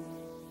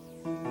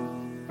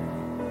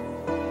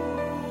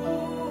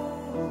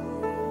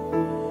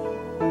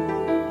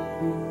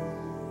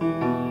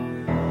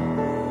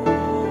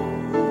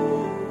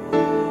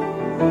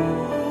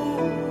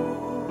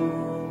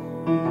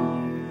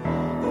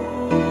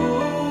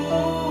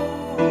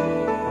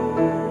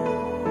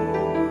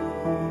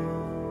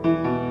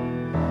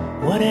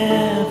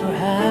 Whatever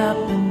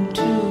happened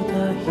to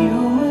the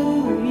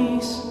human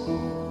race?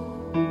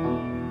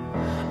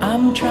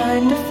 I'm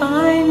trying to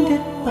find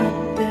it,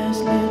 but there's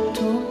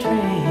little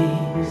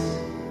trace.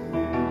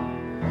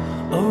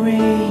 A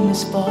rain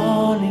is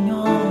falling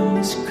on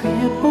this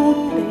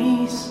crippled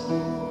place.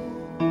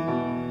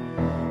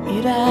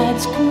 It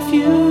adds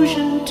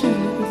confusion to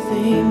the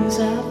things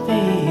I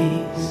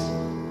face.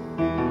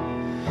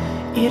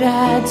 It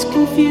adds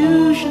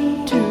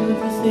confusion to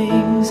the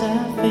things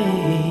I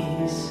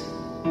face.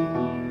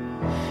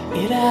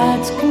 It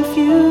adds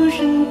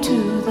confusion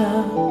to the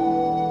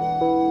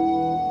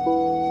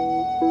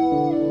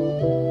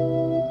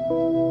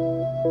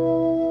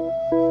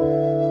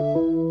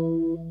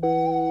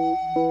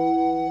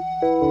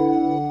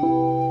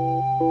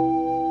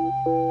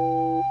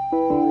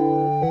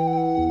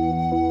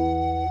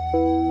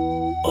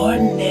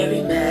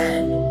ordinary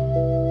man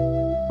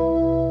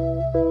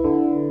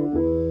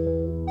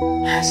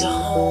has a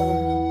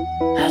home,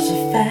 has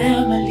a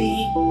family.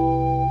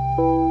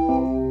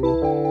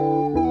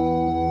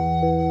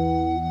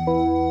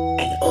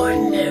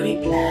 Ordinary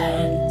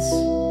plans,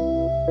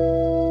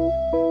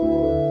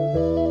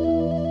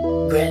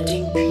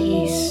 granting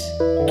peace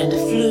and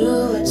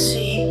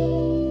affluency.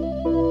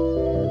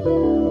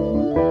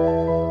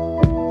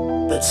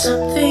 But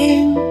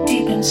something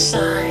deep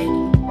inside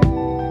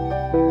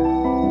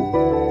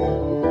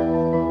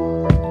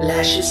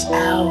lashes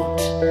out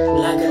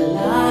like a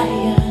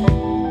lion.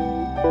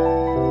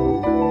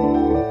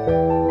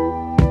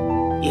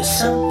 Yes,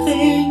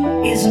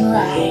 something isn't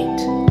right.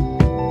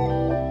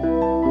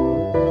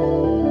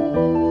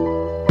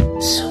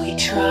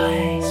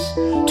 Tries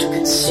to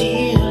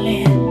conceal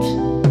it.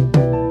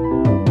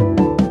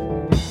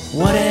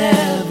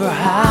 Whatever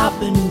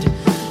happened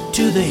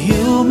to the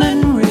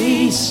human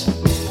race?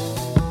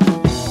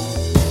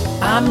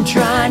 I'm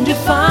trying to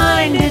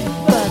find it,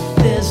 but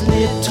there's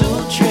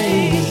little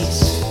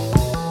trace.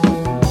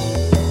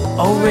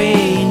 A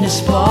rain is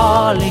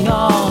falling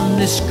on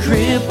this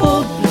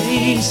crippled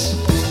place.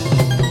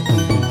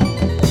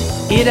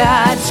 It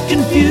adds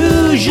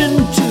confusion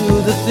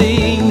to the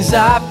things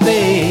I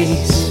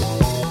face.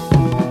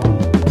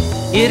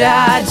 It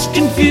adds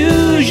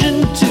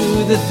confusion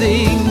to the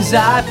things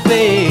I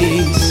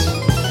face.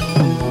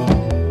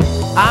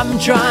 I'm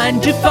trying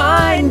to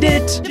find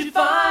it,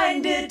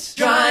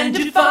 trying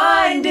to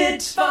find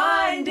it,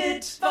 find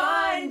it,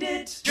 find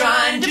it,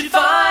 trying to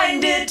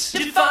find it,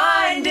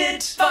 find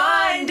it,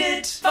 find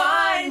it,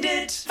 find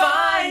it,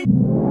 find.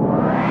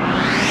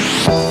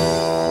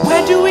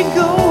 Where do we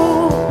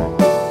go?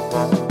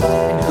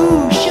 And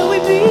who shall we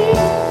be?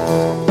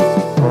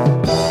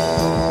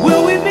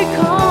 Will we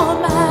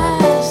become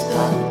as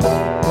the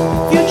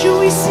future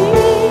we see?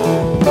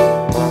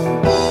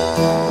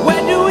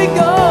 Where do we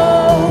go?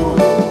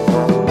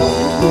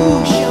 And who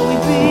shall we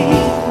be?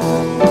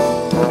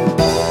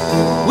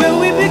 Will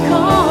we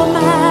become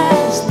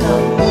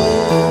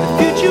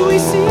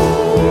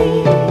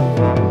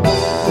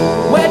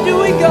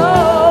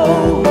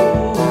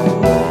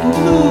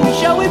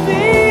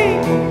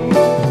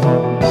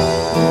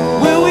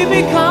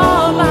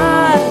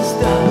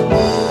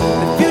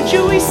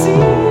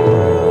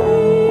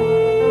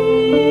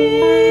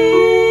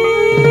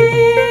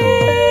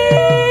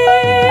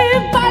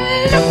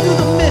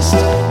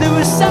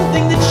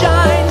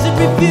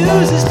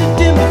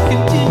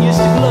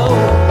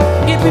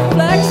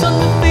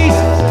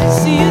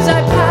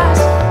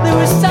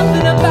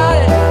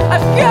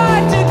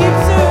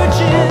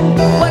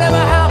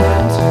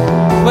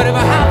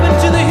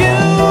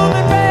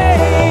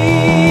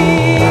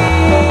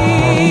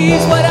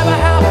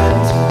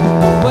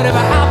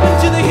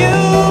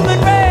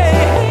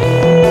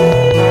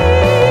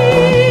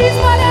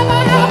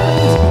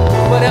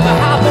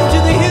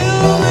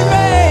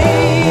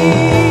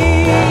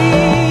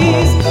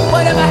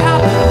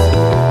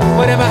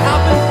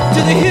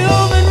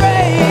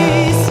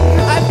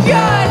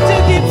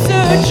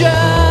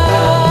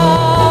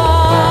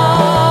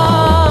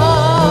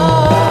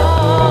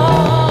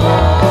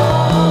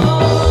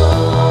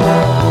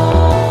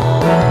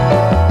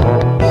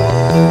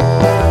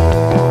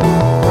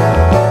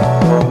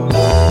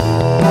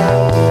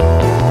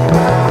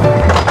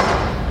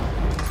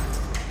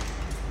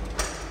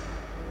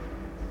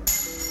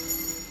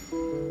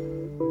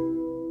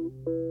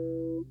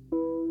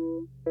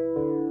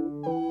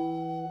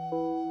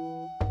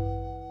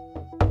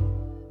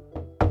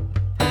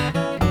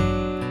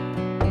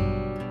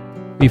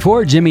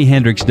Before Jimi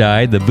Hendrix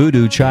died, the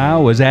Voodoo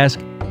Child was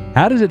asked,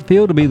 "How does it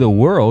feel to be the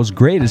world's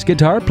greatest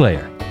guitar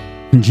player?"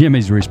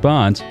 Jimmy's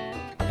response,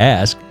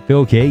 "Ask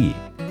Phil Keaggy."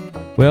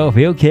 Well,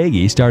 Phil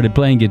Keaggy started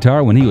playing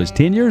guitar when he was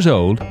 10 years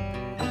old,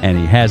 and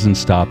he hasn't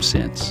stopped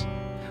since.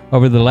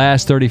 Over the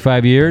last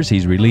 35 years,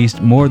 he's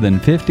released more than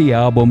 50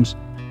 albums,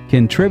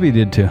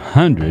 contributed to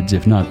hundreds,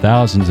 if not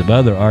thousands, of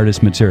other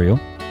artist material.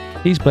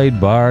 He's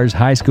played bars,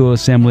 high school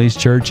assemblies,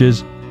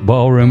 churches,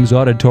 ballrooms,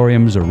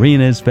 auditoriums,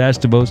 arenas,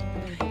 festivals.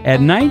 At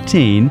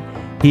 19,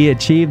 he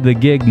achieved the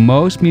gig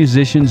most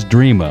musicians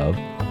dream of,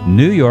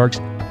 New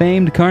York's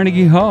famed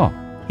Carnegie Hall.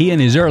 He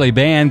and his early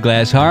band,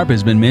 Glass Harp,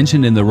 has been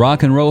mentioned in the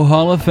Rock and Roll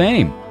Hall of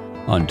Fame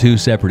on 2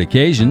 separate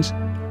occasions,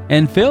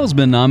 and Phil's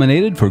been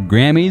nominated for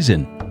Grammys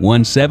and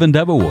won 7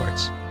 Dove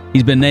Awards.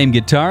 He's been named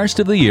Guitarist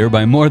of the Year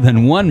by more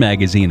than one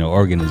magazine or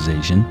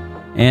organization,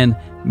 and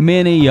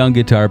many young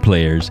guitar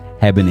players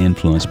have been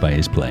influenced by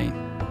his playing.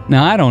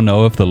 Now, I don't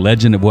know if the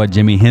legend of what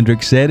Jimi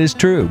Hendrix said is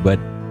true, but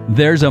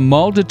there's a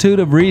multitude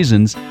of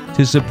reasons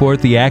to support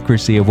the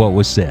accuracy of what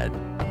was said.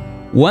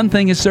 One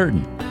thing is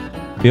certain: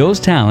 Phil's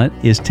talent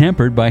is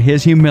tempered by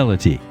his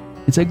humility.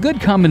 It's a good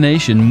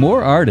combination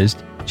more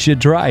artists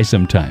should try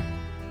sometime.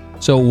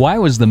 So why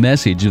was the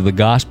message of the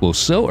gospel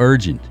so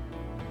urgent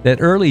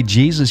that early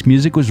Jesus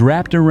music was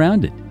wrapped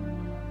around it?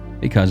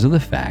 Because of the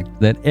fact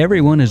that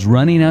everyone is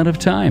running out of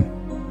time.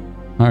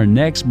 Our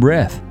next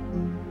breath,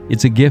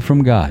 it's a gift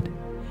from God.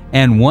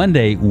 And one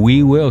day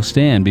we will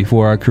stand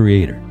before our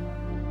Creator.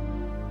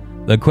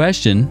 The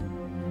question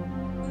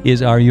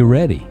is, are you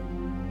ready?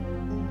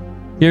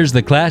 Here's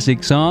the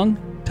classic song,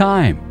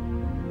 Time.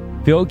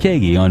 Phil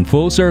Keaggy on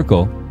Full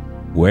Circle,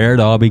 where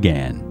it all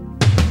began.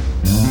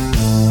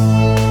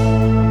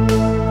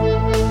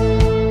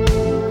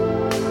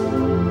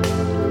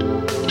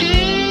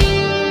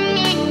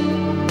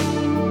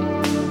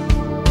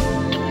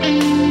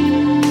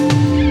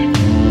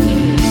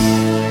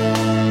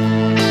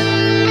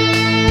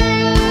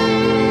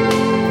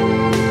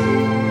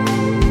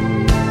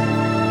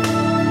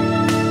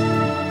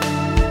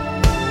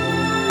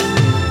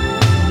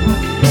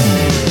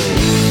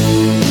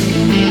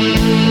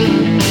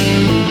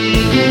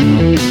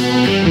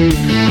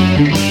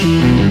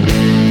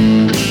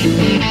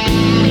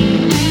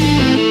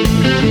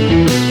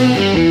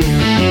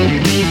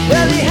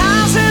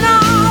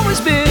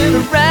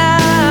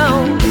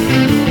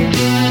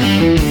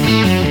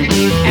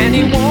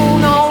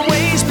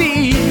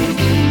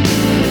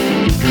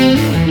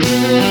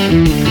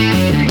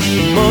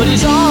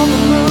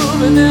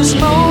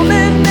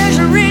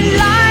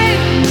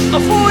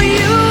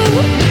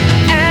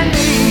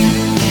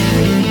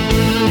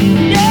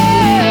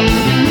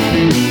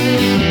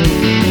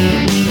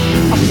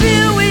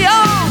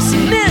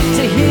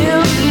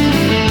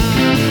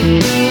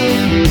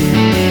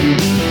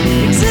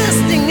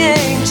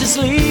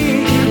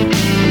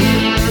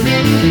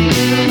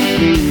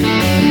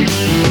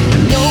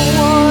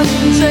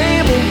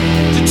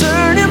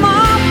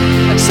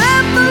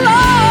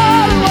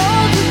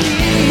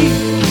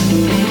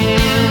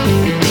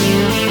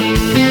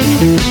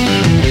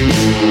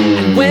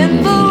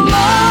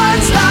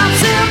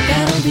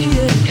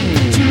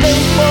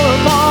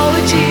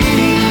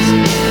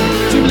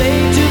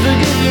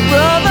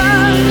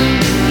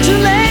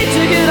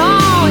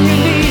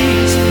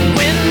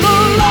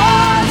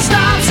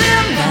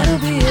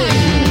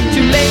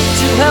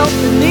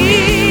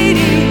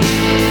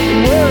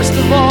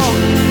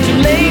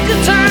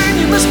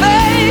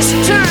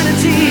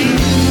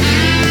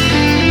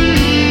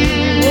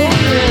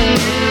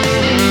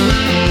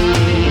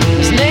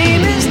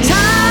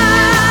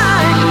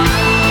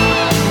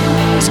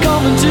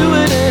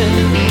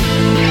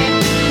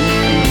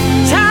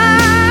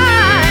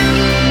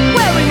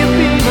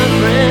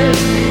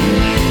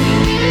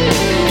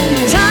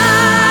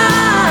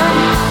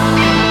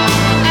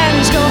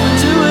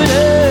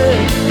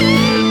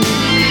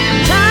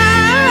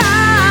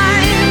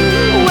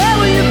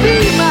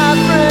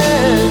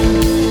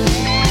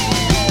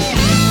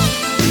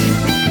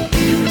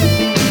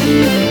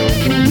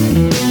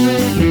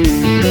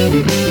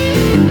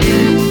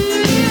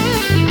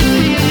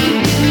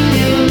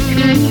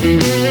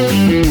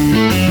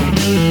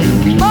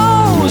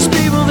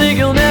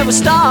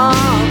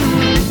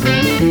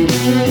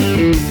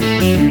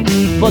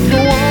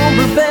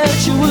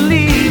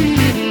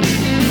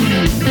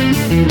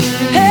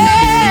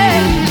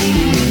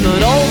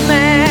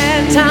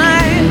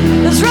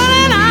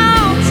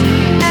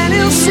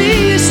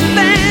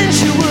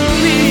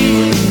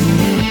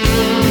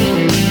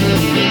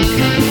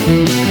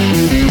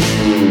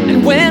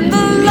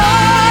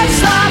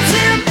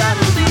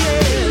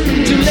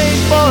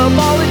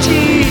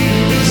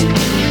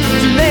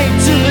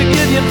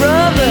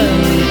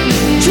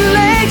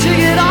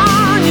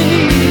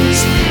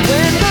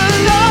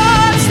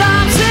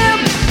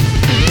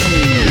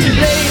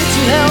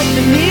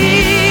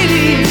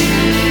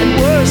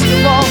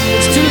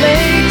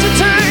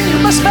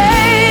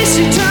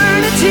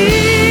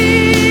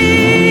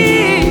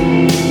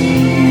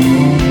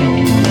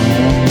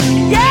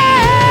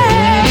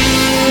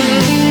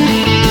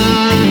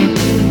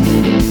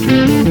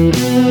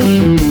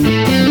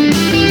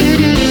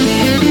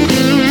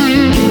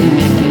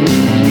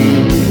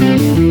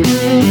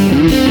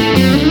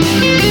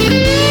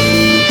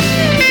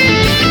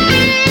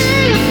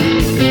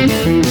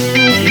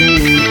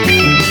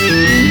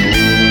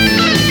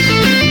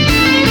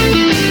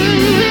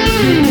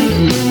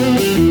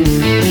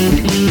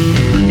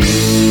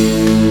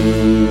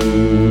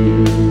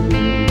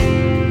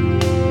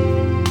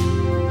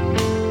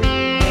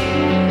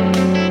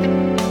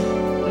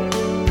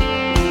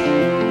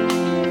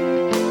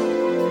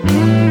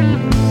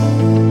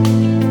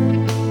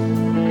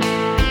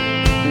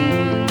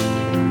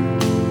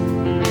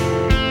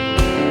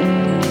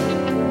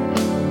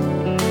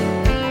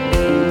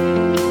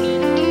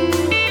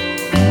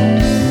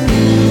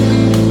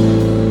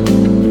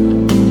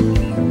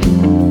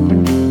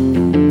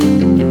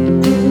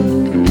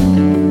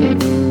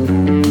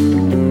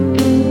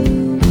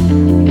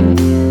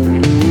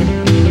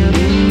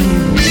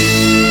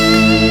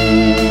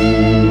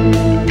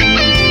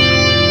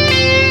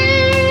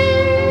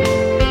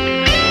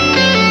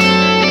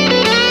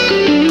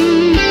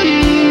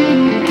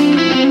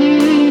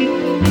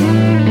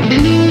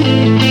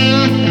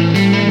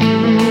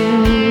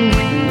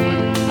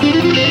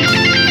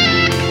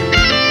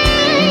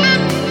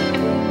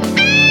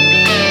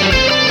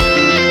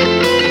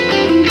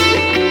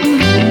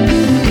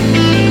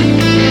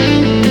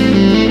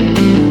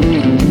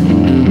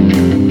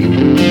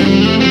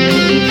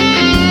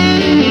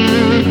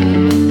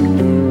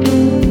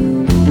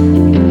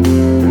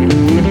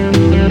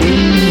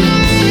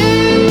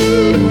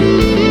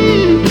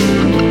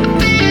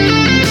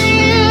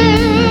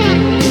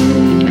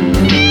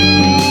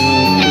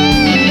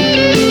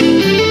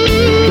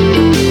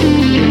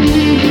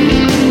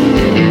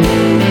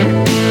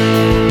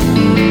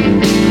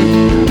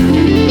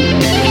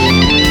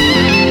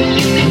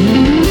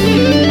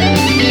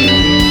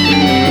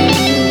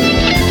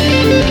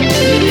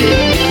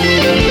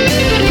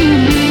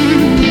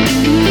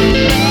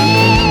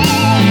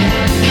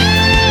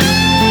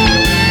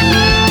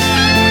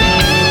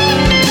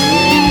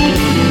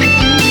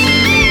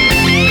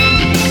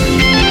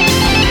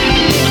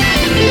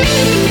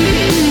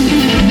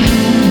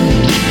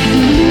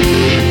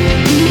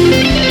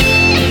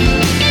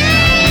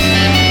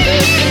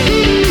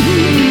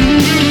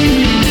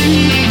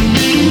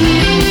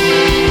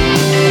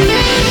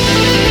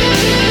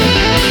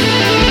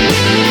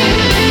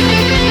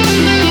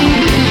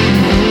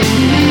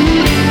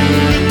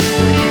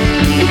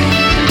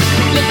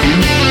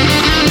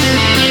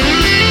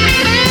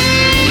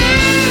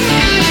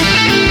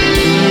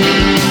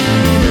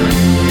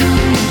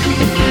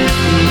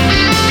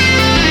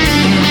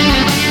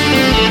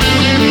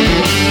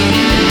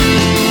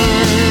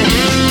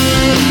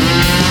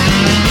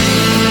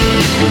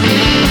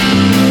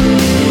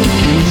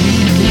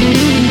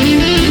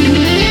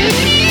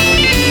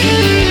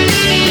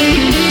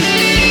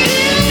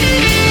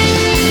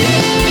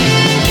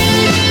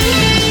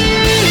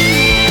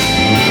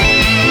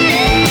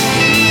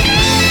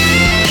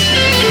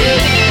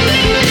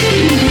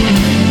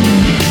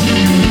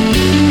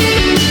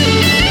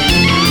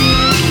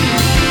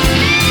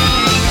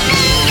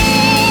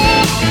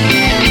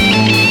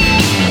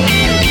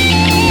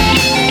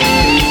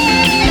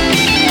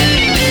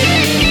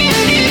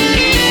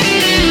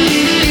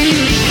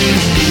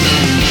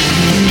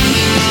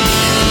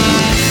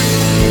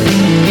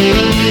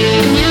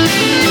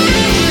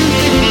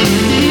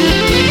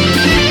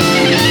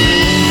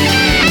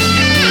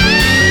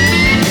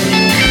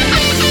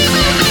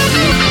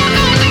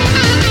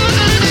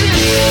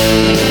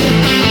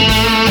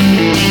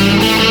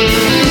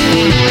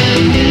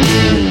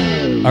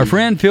 Our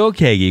friend Phil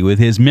Keaggy with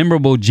his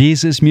memorable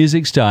Jesus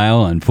music style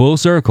on Full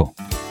Circle.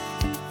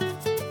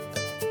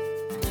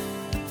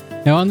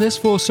 Now, on this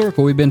Full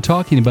Circle, we've been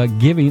talking about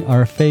giving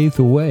our faith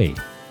away.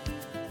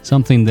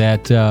 Something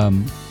that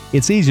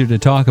it's easier to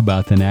talk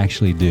about than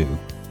actually do.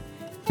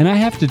 And I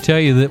have to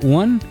tell you that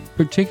one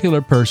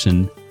particular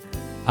person,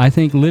 I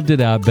think, lived it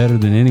out better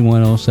than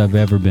anyone else I've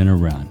ever been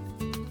around.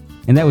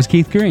 And that was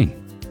Keith Green.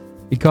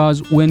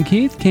 Because when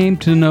Keith came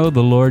to know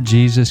the Lord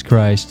Jesus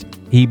Christ,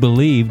 he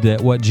believed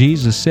that what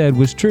Jesus said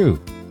was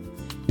true.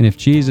 And if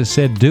Jesus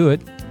said do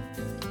it,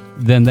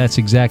 then that's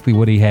exactly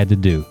what he had to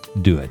do.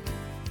 Do it.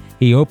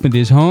 He opened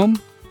his home,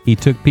 he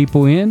took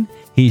people in,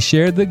 he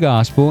shared the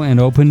gospel and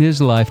opened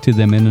his life to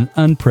them in an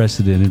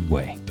unprecedented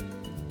way.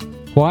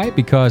 Why?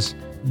 Because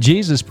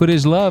Jesus put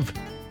his love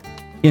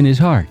in his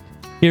heart.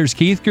 Here's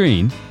Keith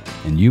Green,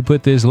 and You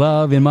Put This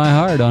Love in My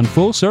Heart on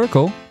Full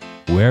Circle,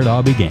 where it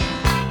all began.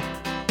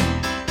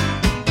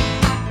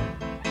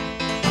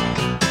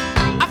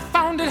 I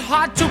found it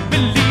hard to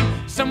believe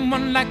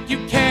someone like you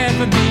cared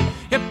for me.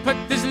 You put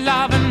this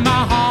love in my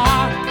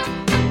heart.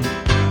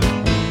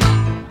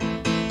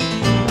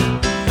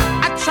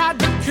 I tried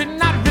but could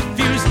not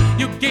refuse.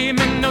 You gave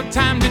me no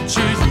time to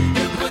choose.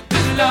 You put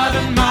this love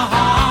in my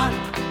heart.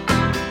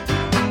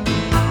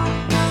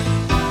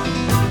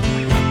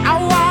 I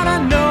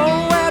wanna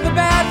know where the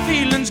bad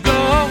feelings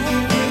go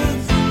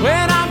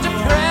when I'm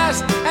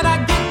depressed and I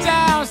get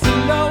down so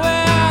low,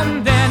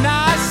 and then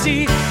I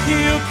see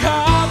you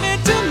coming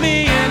to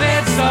me and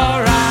it's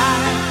alright.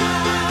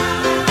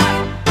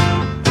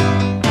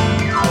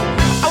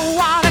 I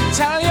wanna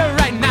tell you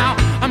right now,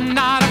 I'm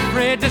not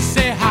afraid to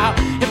say how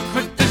you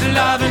put this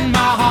love in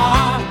my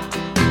heart.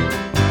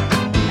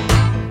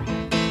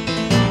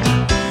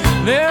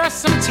 There are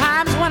some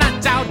times when I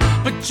doubt,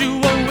 but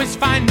you always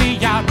find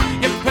me out.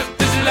 You put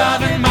this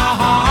love in my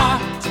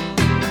heart.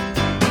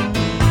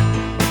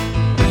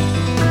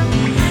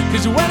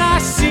 'Cause when I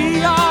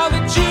see all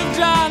that you've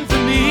done for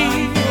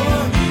me,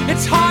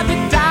 it's hard to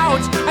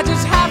doubt, I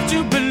just have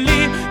to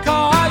believe.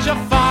 'Cause you're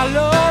a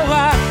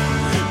follower,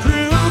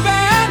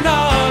 proving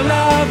all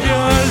of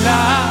your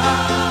love.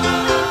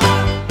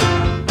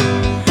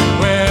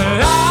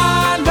 Well,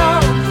 I know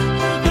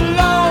the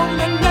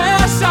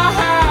loneliness I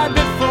had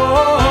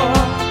before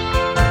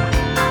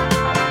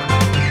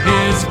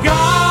is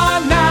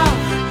gone now.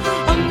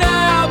 I'll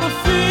never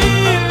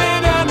feel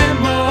it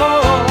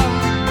anymore.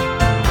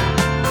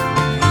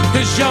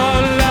 'Cause your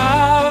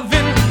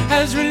loving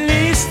has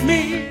released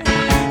me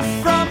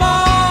from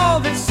all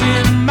that's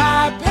in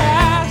my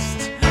past.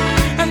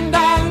 And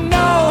I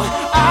know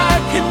I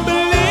can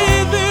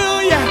believe you,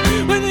 yeah,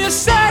 when you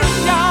say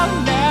I'll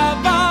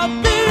never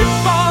be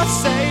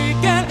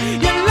forsaken.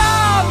 Your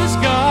love is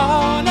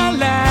gonna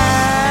last.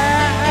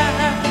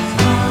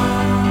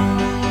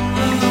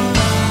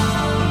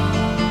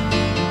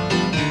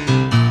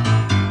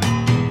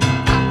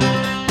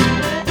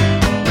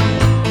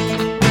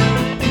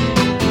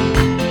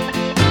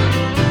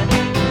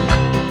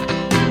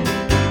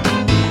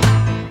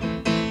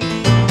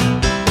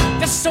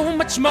 There's so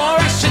much more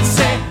I should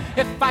say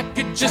if I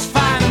could just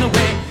find the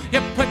way.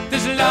 You put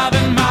this love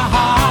in my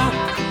heart.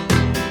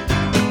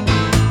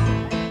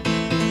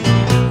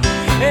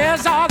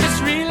 Is all this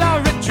real or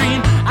a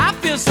dream? I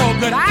feel so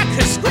good I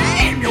could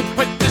scream. You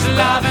put this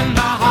love in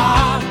my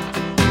heart.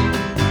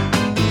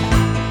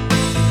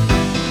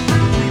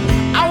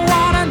 I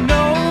wanna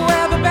know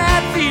where the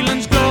bad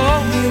feelings go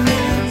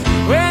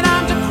when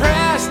I'm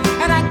depressed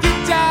and I get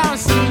down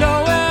so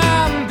low,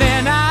 and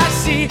then I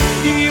see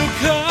you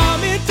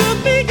coming to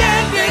me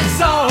and it's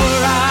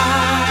alright.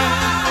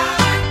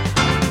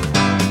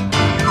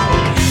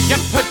 You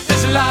put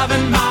this love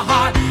in my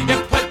heart. You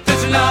put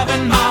this love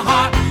in my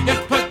heart. You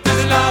put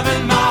this love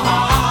in my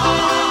heart.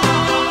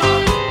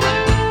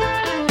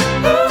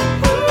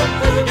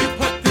 You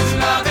put this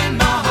love in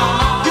my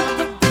heart. You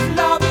put this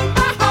love in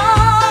my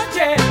heart,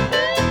 yeah.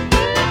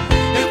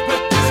 You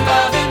put this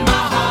love in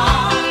my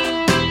heart.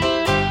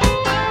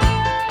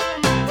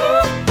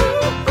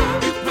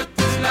 You put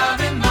this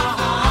love in my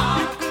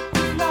heart.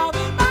 You put this love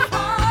in my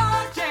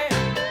heart, yeah.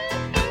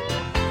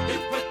 You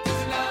put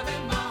this love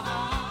in my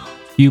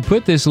heart. You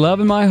Put This Love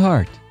in My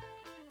Heart.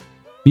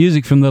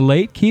 Music from the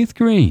late Keith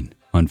Green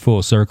on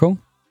Full Circle.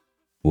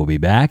 We'll be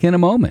back in a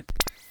moment.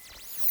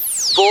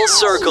 Full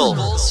Circle.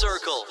 Full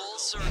Circle.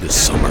 This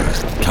summer,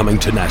 coming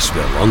to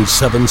Nashville on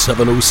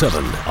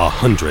 7707,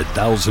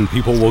 100,000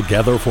 people will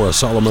gather for a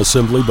solemn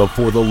assembly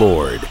before the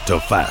Lord to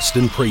fast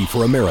and pray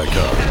for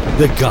America,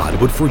 that God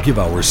would forgive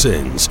our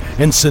sins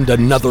and send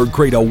another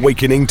great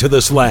awakening to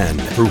this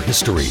land. Through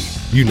history,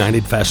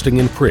 united fasting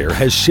and prayer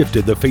has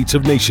shifted the fates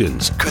of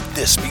nations. Could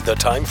this be the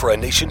time for a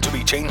nation to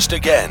be changed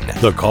again?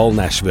 The Call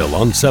Nashville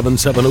on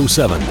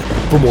 7707.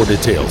 For more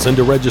details and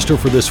to register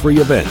for this free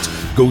event,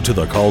 go to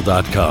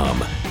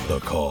thecall.com.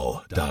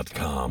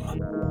 thecall.com.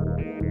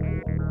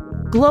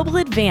 Global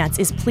Advance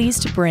is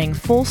pleased to bring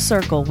Full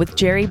Circle with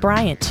Jerry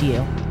Bryant to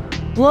you.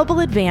 Global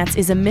Advance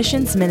is a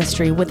missions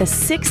ministry with a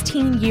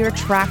 16-year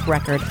track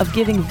record of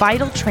giving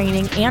vital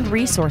training and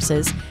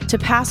resources to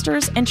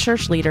pastors and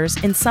church leaders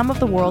in some of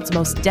the world's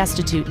most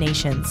destitute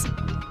nations.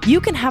 You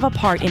can have a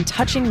part in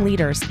touching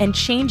leaders and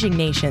changing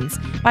nations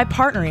by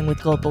partnering with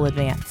Global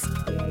Advance.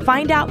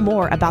 Find out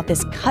more about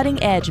this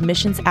cutting-edge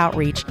missions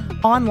outreach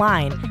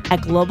online at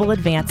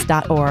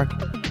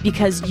globaladvance.org,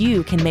 because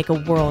you can make a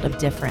world of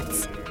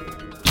difference.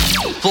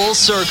 Full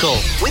Circle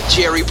with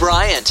Jerry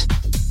Bryant.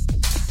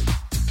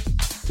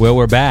 Well,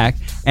 we're back,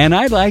 and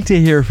I'd like to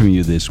hear from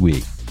you this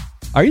week.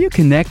 Are you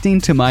connecting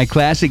to my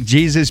classic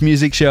Jesus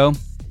music show?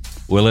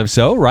 Well, if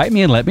so, write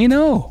me and let me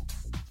know.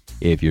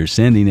 If you're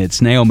sending it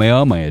snail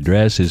mail, my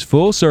address is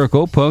Full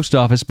Circle, Post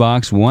Office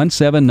Box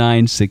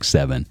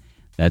 17967.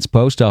 That's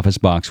Post Office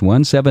Box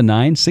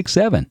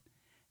 17967,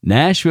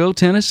 Nashville,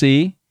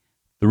 Tennessee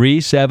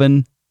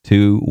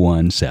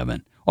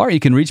 37217. Or you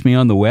can reach me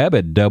on the web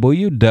at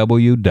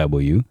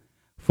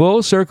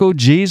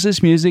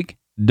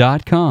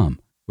www.fullcirclejesusmusic.com,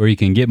 where you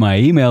can get my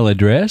email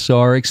address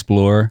or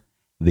explore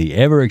the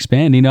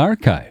ever-expanding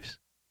archives.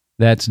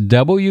 That's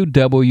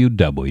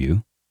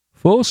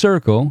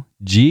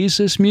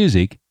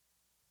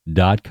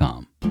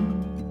www.fullcirclejesusmusic.com.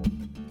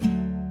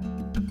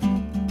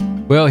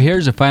 Well,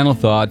 here's a final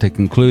thought to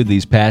conclude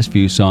these past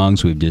few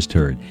songs we've just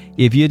heard.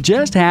 If you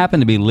just happen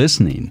to be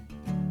listening,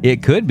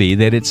 it could be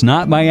that it's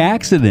not by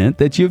accident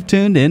that you've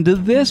tuned into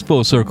this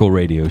Full Circle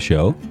radio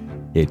show.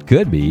 It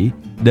could be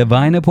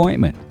divine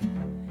appointment.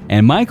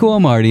 And Michael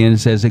Omartian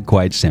says it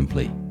quite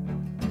simply.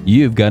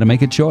 You've got to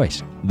make a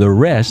choice. The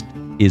rest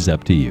is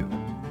up to you.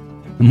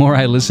 The more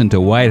I listen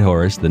to White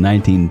Horse, the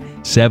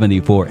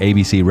 1974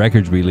 ABC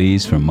Records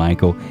release from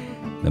Michael,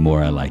 the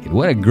more I like it.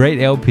 What a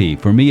great LP.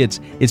 For me, it's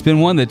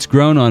been one that's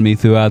grown on me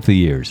throughout the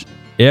years.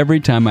 Every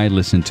time I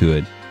listen to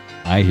it,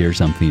 I hear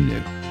something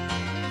new.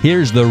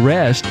 Here's The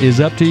Rest is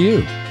Up to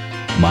You,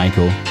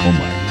 Michael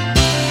Omartian.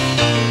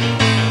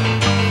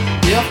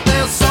 If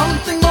there's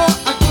something more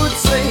I could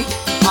say,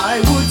 I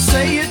would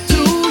say it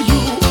to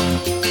you.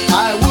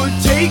 I would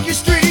take your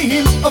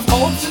streams of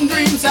hopes and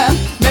dreams and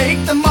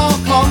make them all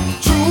come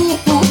true.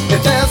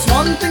 If there's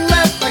one thing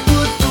left I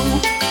could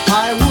do,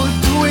 I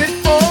would do it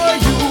for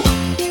you.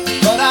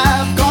 But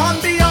I've gone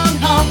beyond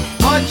how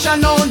much I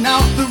know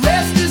now. The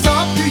rest is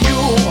up to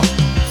you.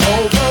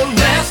 Oh, the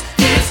rest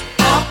is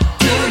up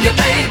to you,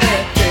 baby.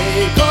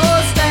 Take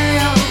a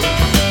stand.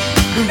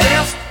 The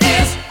rest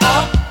is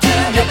up to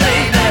you,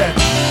 baby.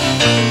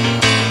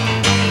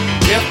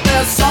 If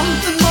there's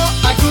something more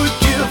I could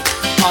give,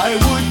 I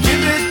would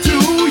give it to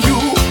you.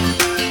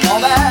 All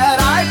that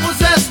I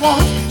possess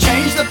won't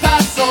change the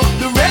past, so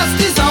the rest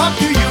is up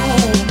to you.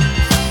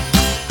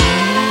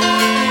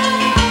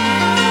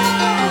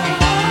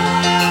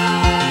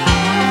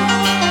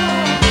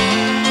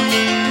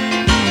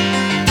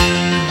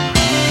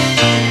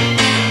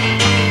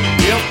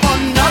 If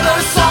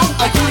another song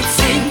I could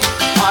sing,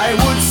 I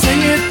would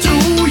sing it to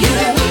you.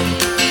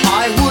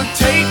 I would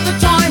take the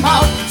time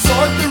out,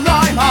 sort the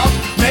rhyme out,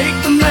 make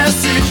the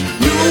message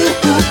new.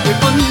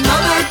 If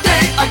another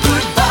day I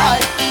could buy,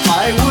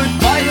 I would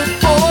buy it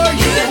for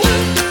you.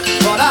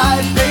 But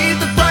I've paid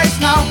the price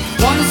now,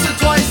 once or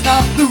twice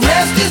now. The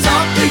rest is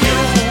up to you.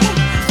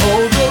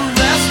 Oh, the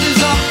rest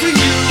is up to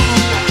you.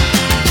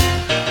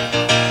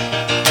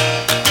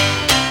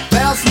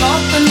 There's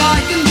nothing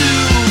I can do.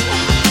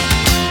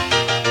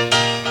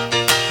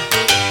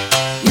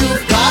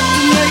 You've got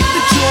to make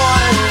the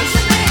choice,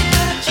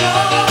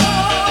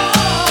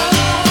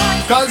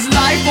 'cause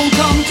life won't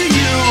come to you.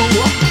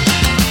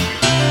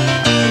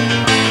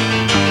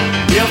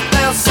 If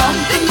there's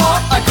something more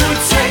I could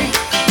say,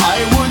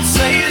 I would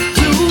say it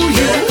to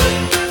you.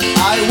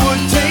 I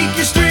would take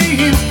your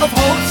streams of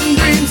hopes and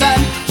dreams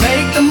and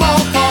make them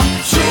all come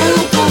true.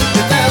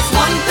 If there's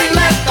one thing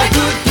left I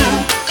could do,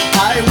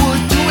 I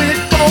would do it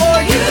for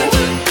you.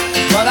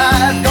 But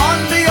I've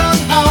gone beyond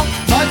how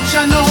much I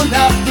know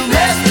now. The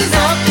rest is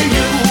up to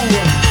you.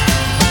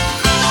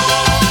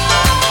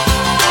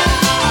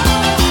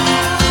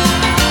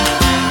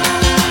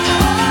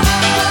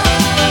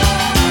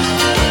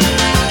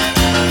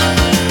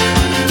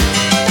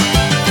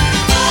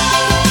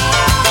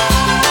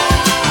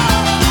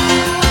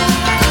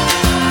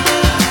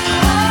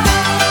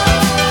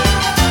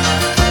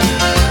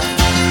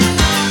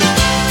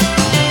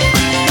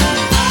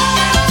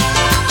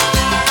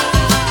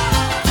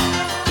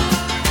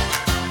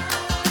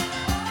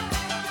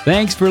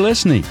 Thanks for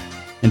listening.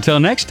 Until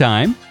next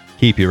time,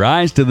 keep your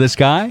eyes to the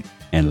sky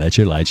and let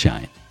your light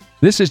shine.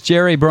 This is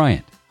Jerry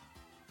Bryant.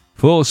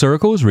 Full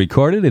Circle is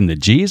recorded in the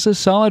Jesus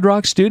Solid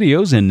Rock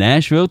Studios in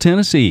Nashville,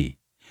 Tennessee.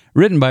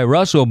 Written by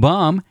Russell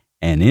Baum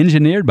and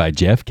engineered by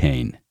Jeff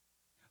Kane.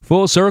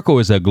 Full Circle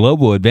is a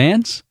Global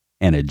Advance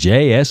and a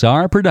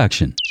JSR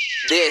production.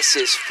 This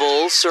is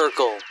Full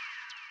Circle.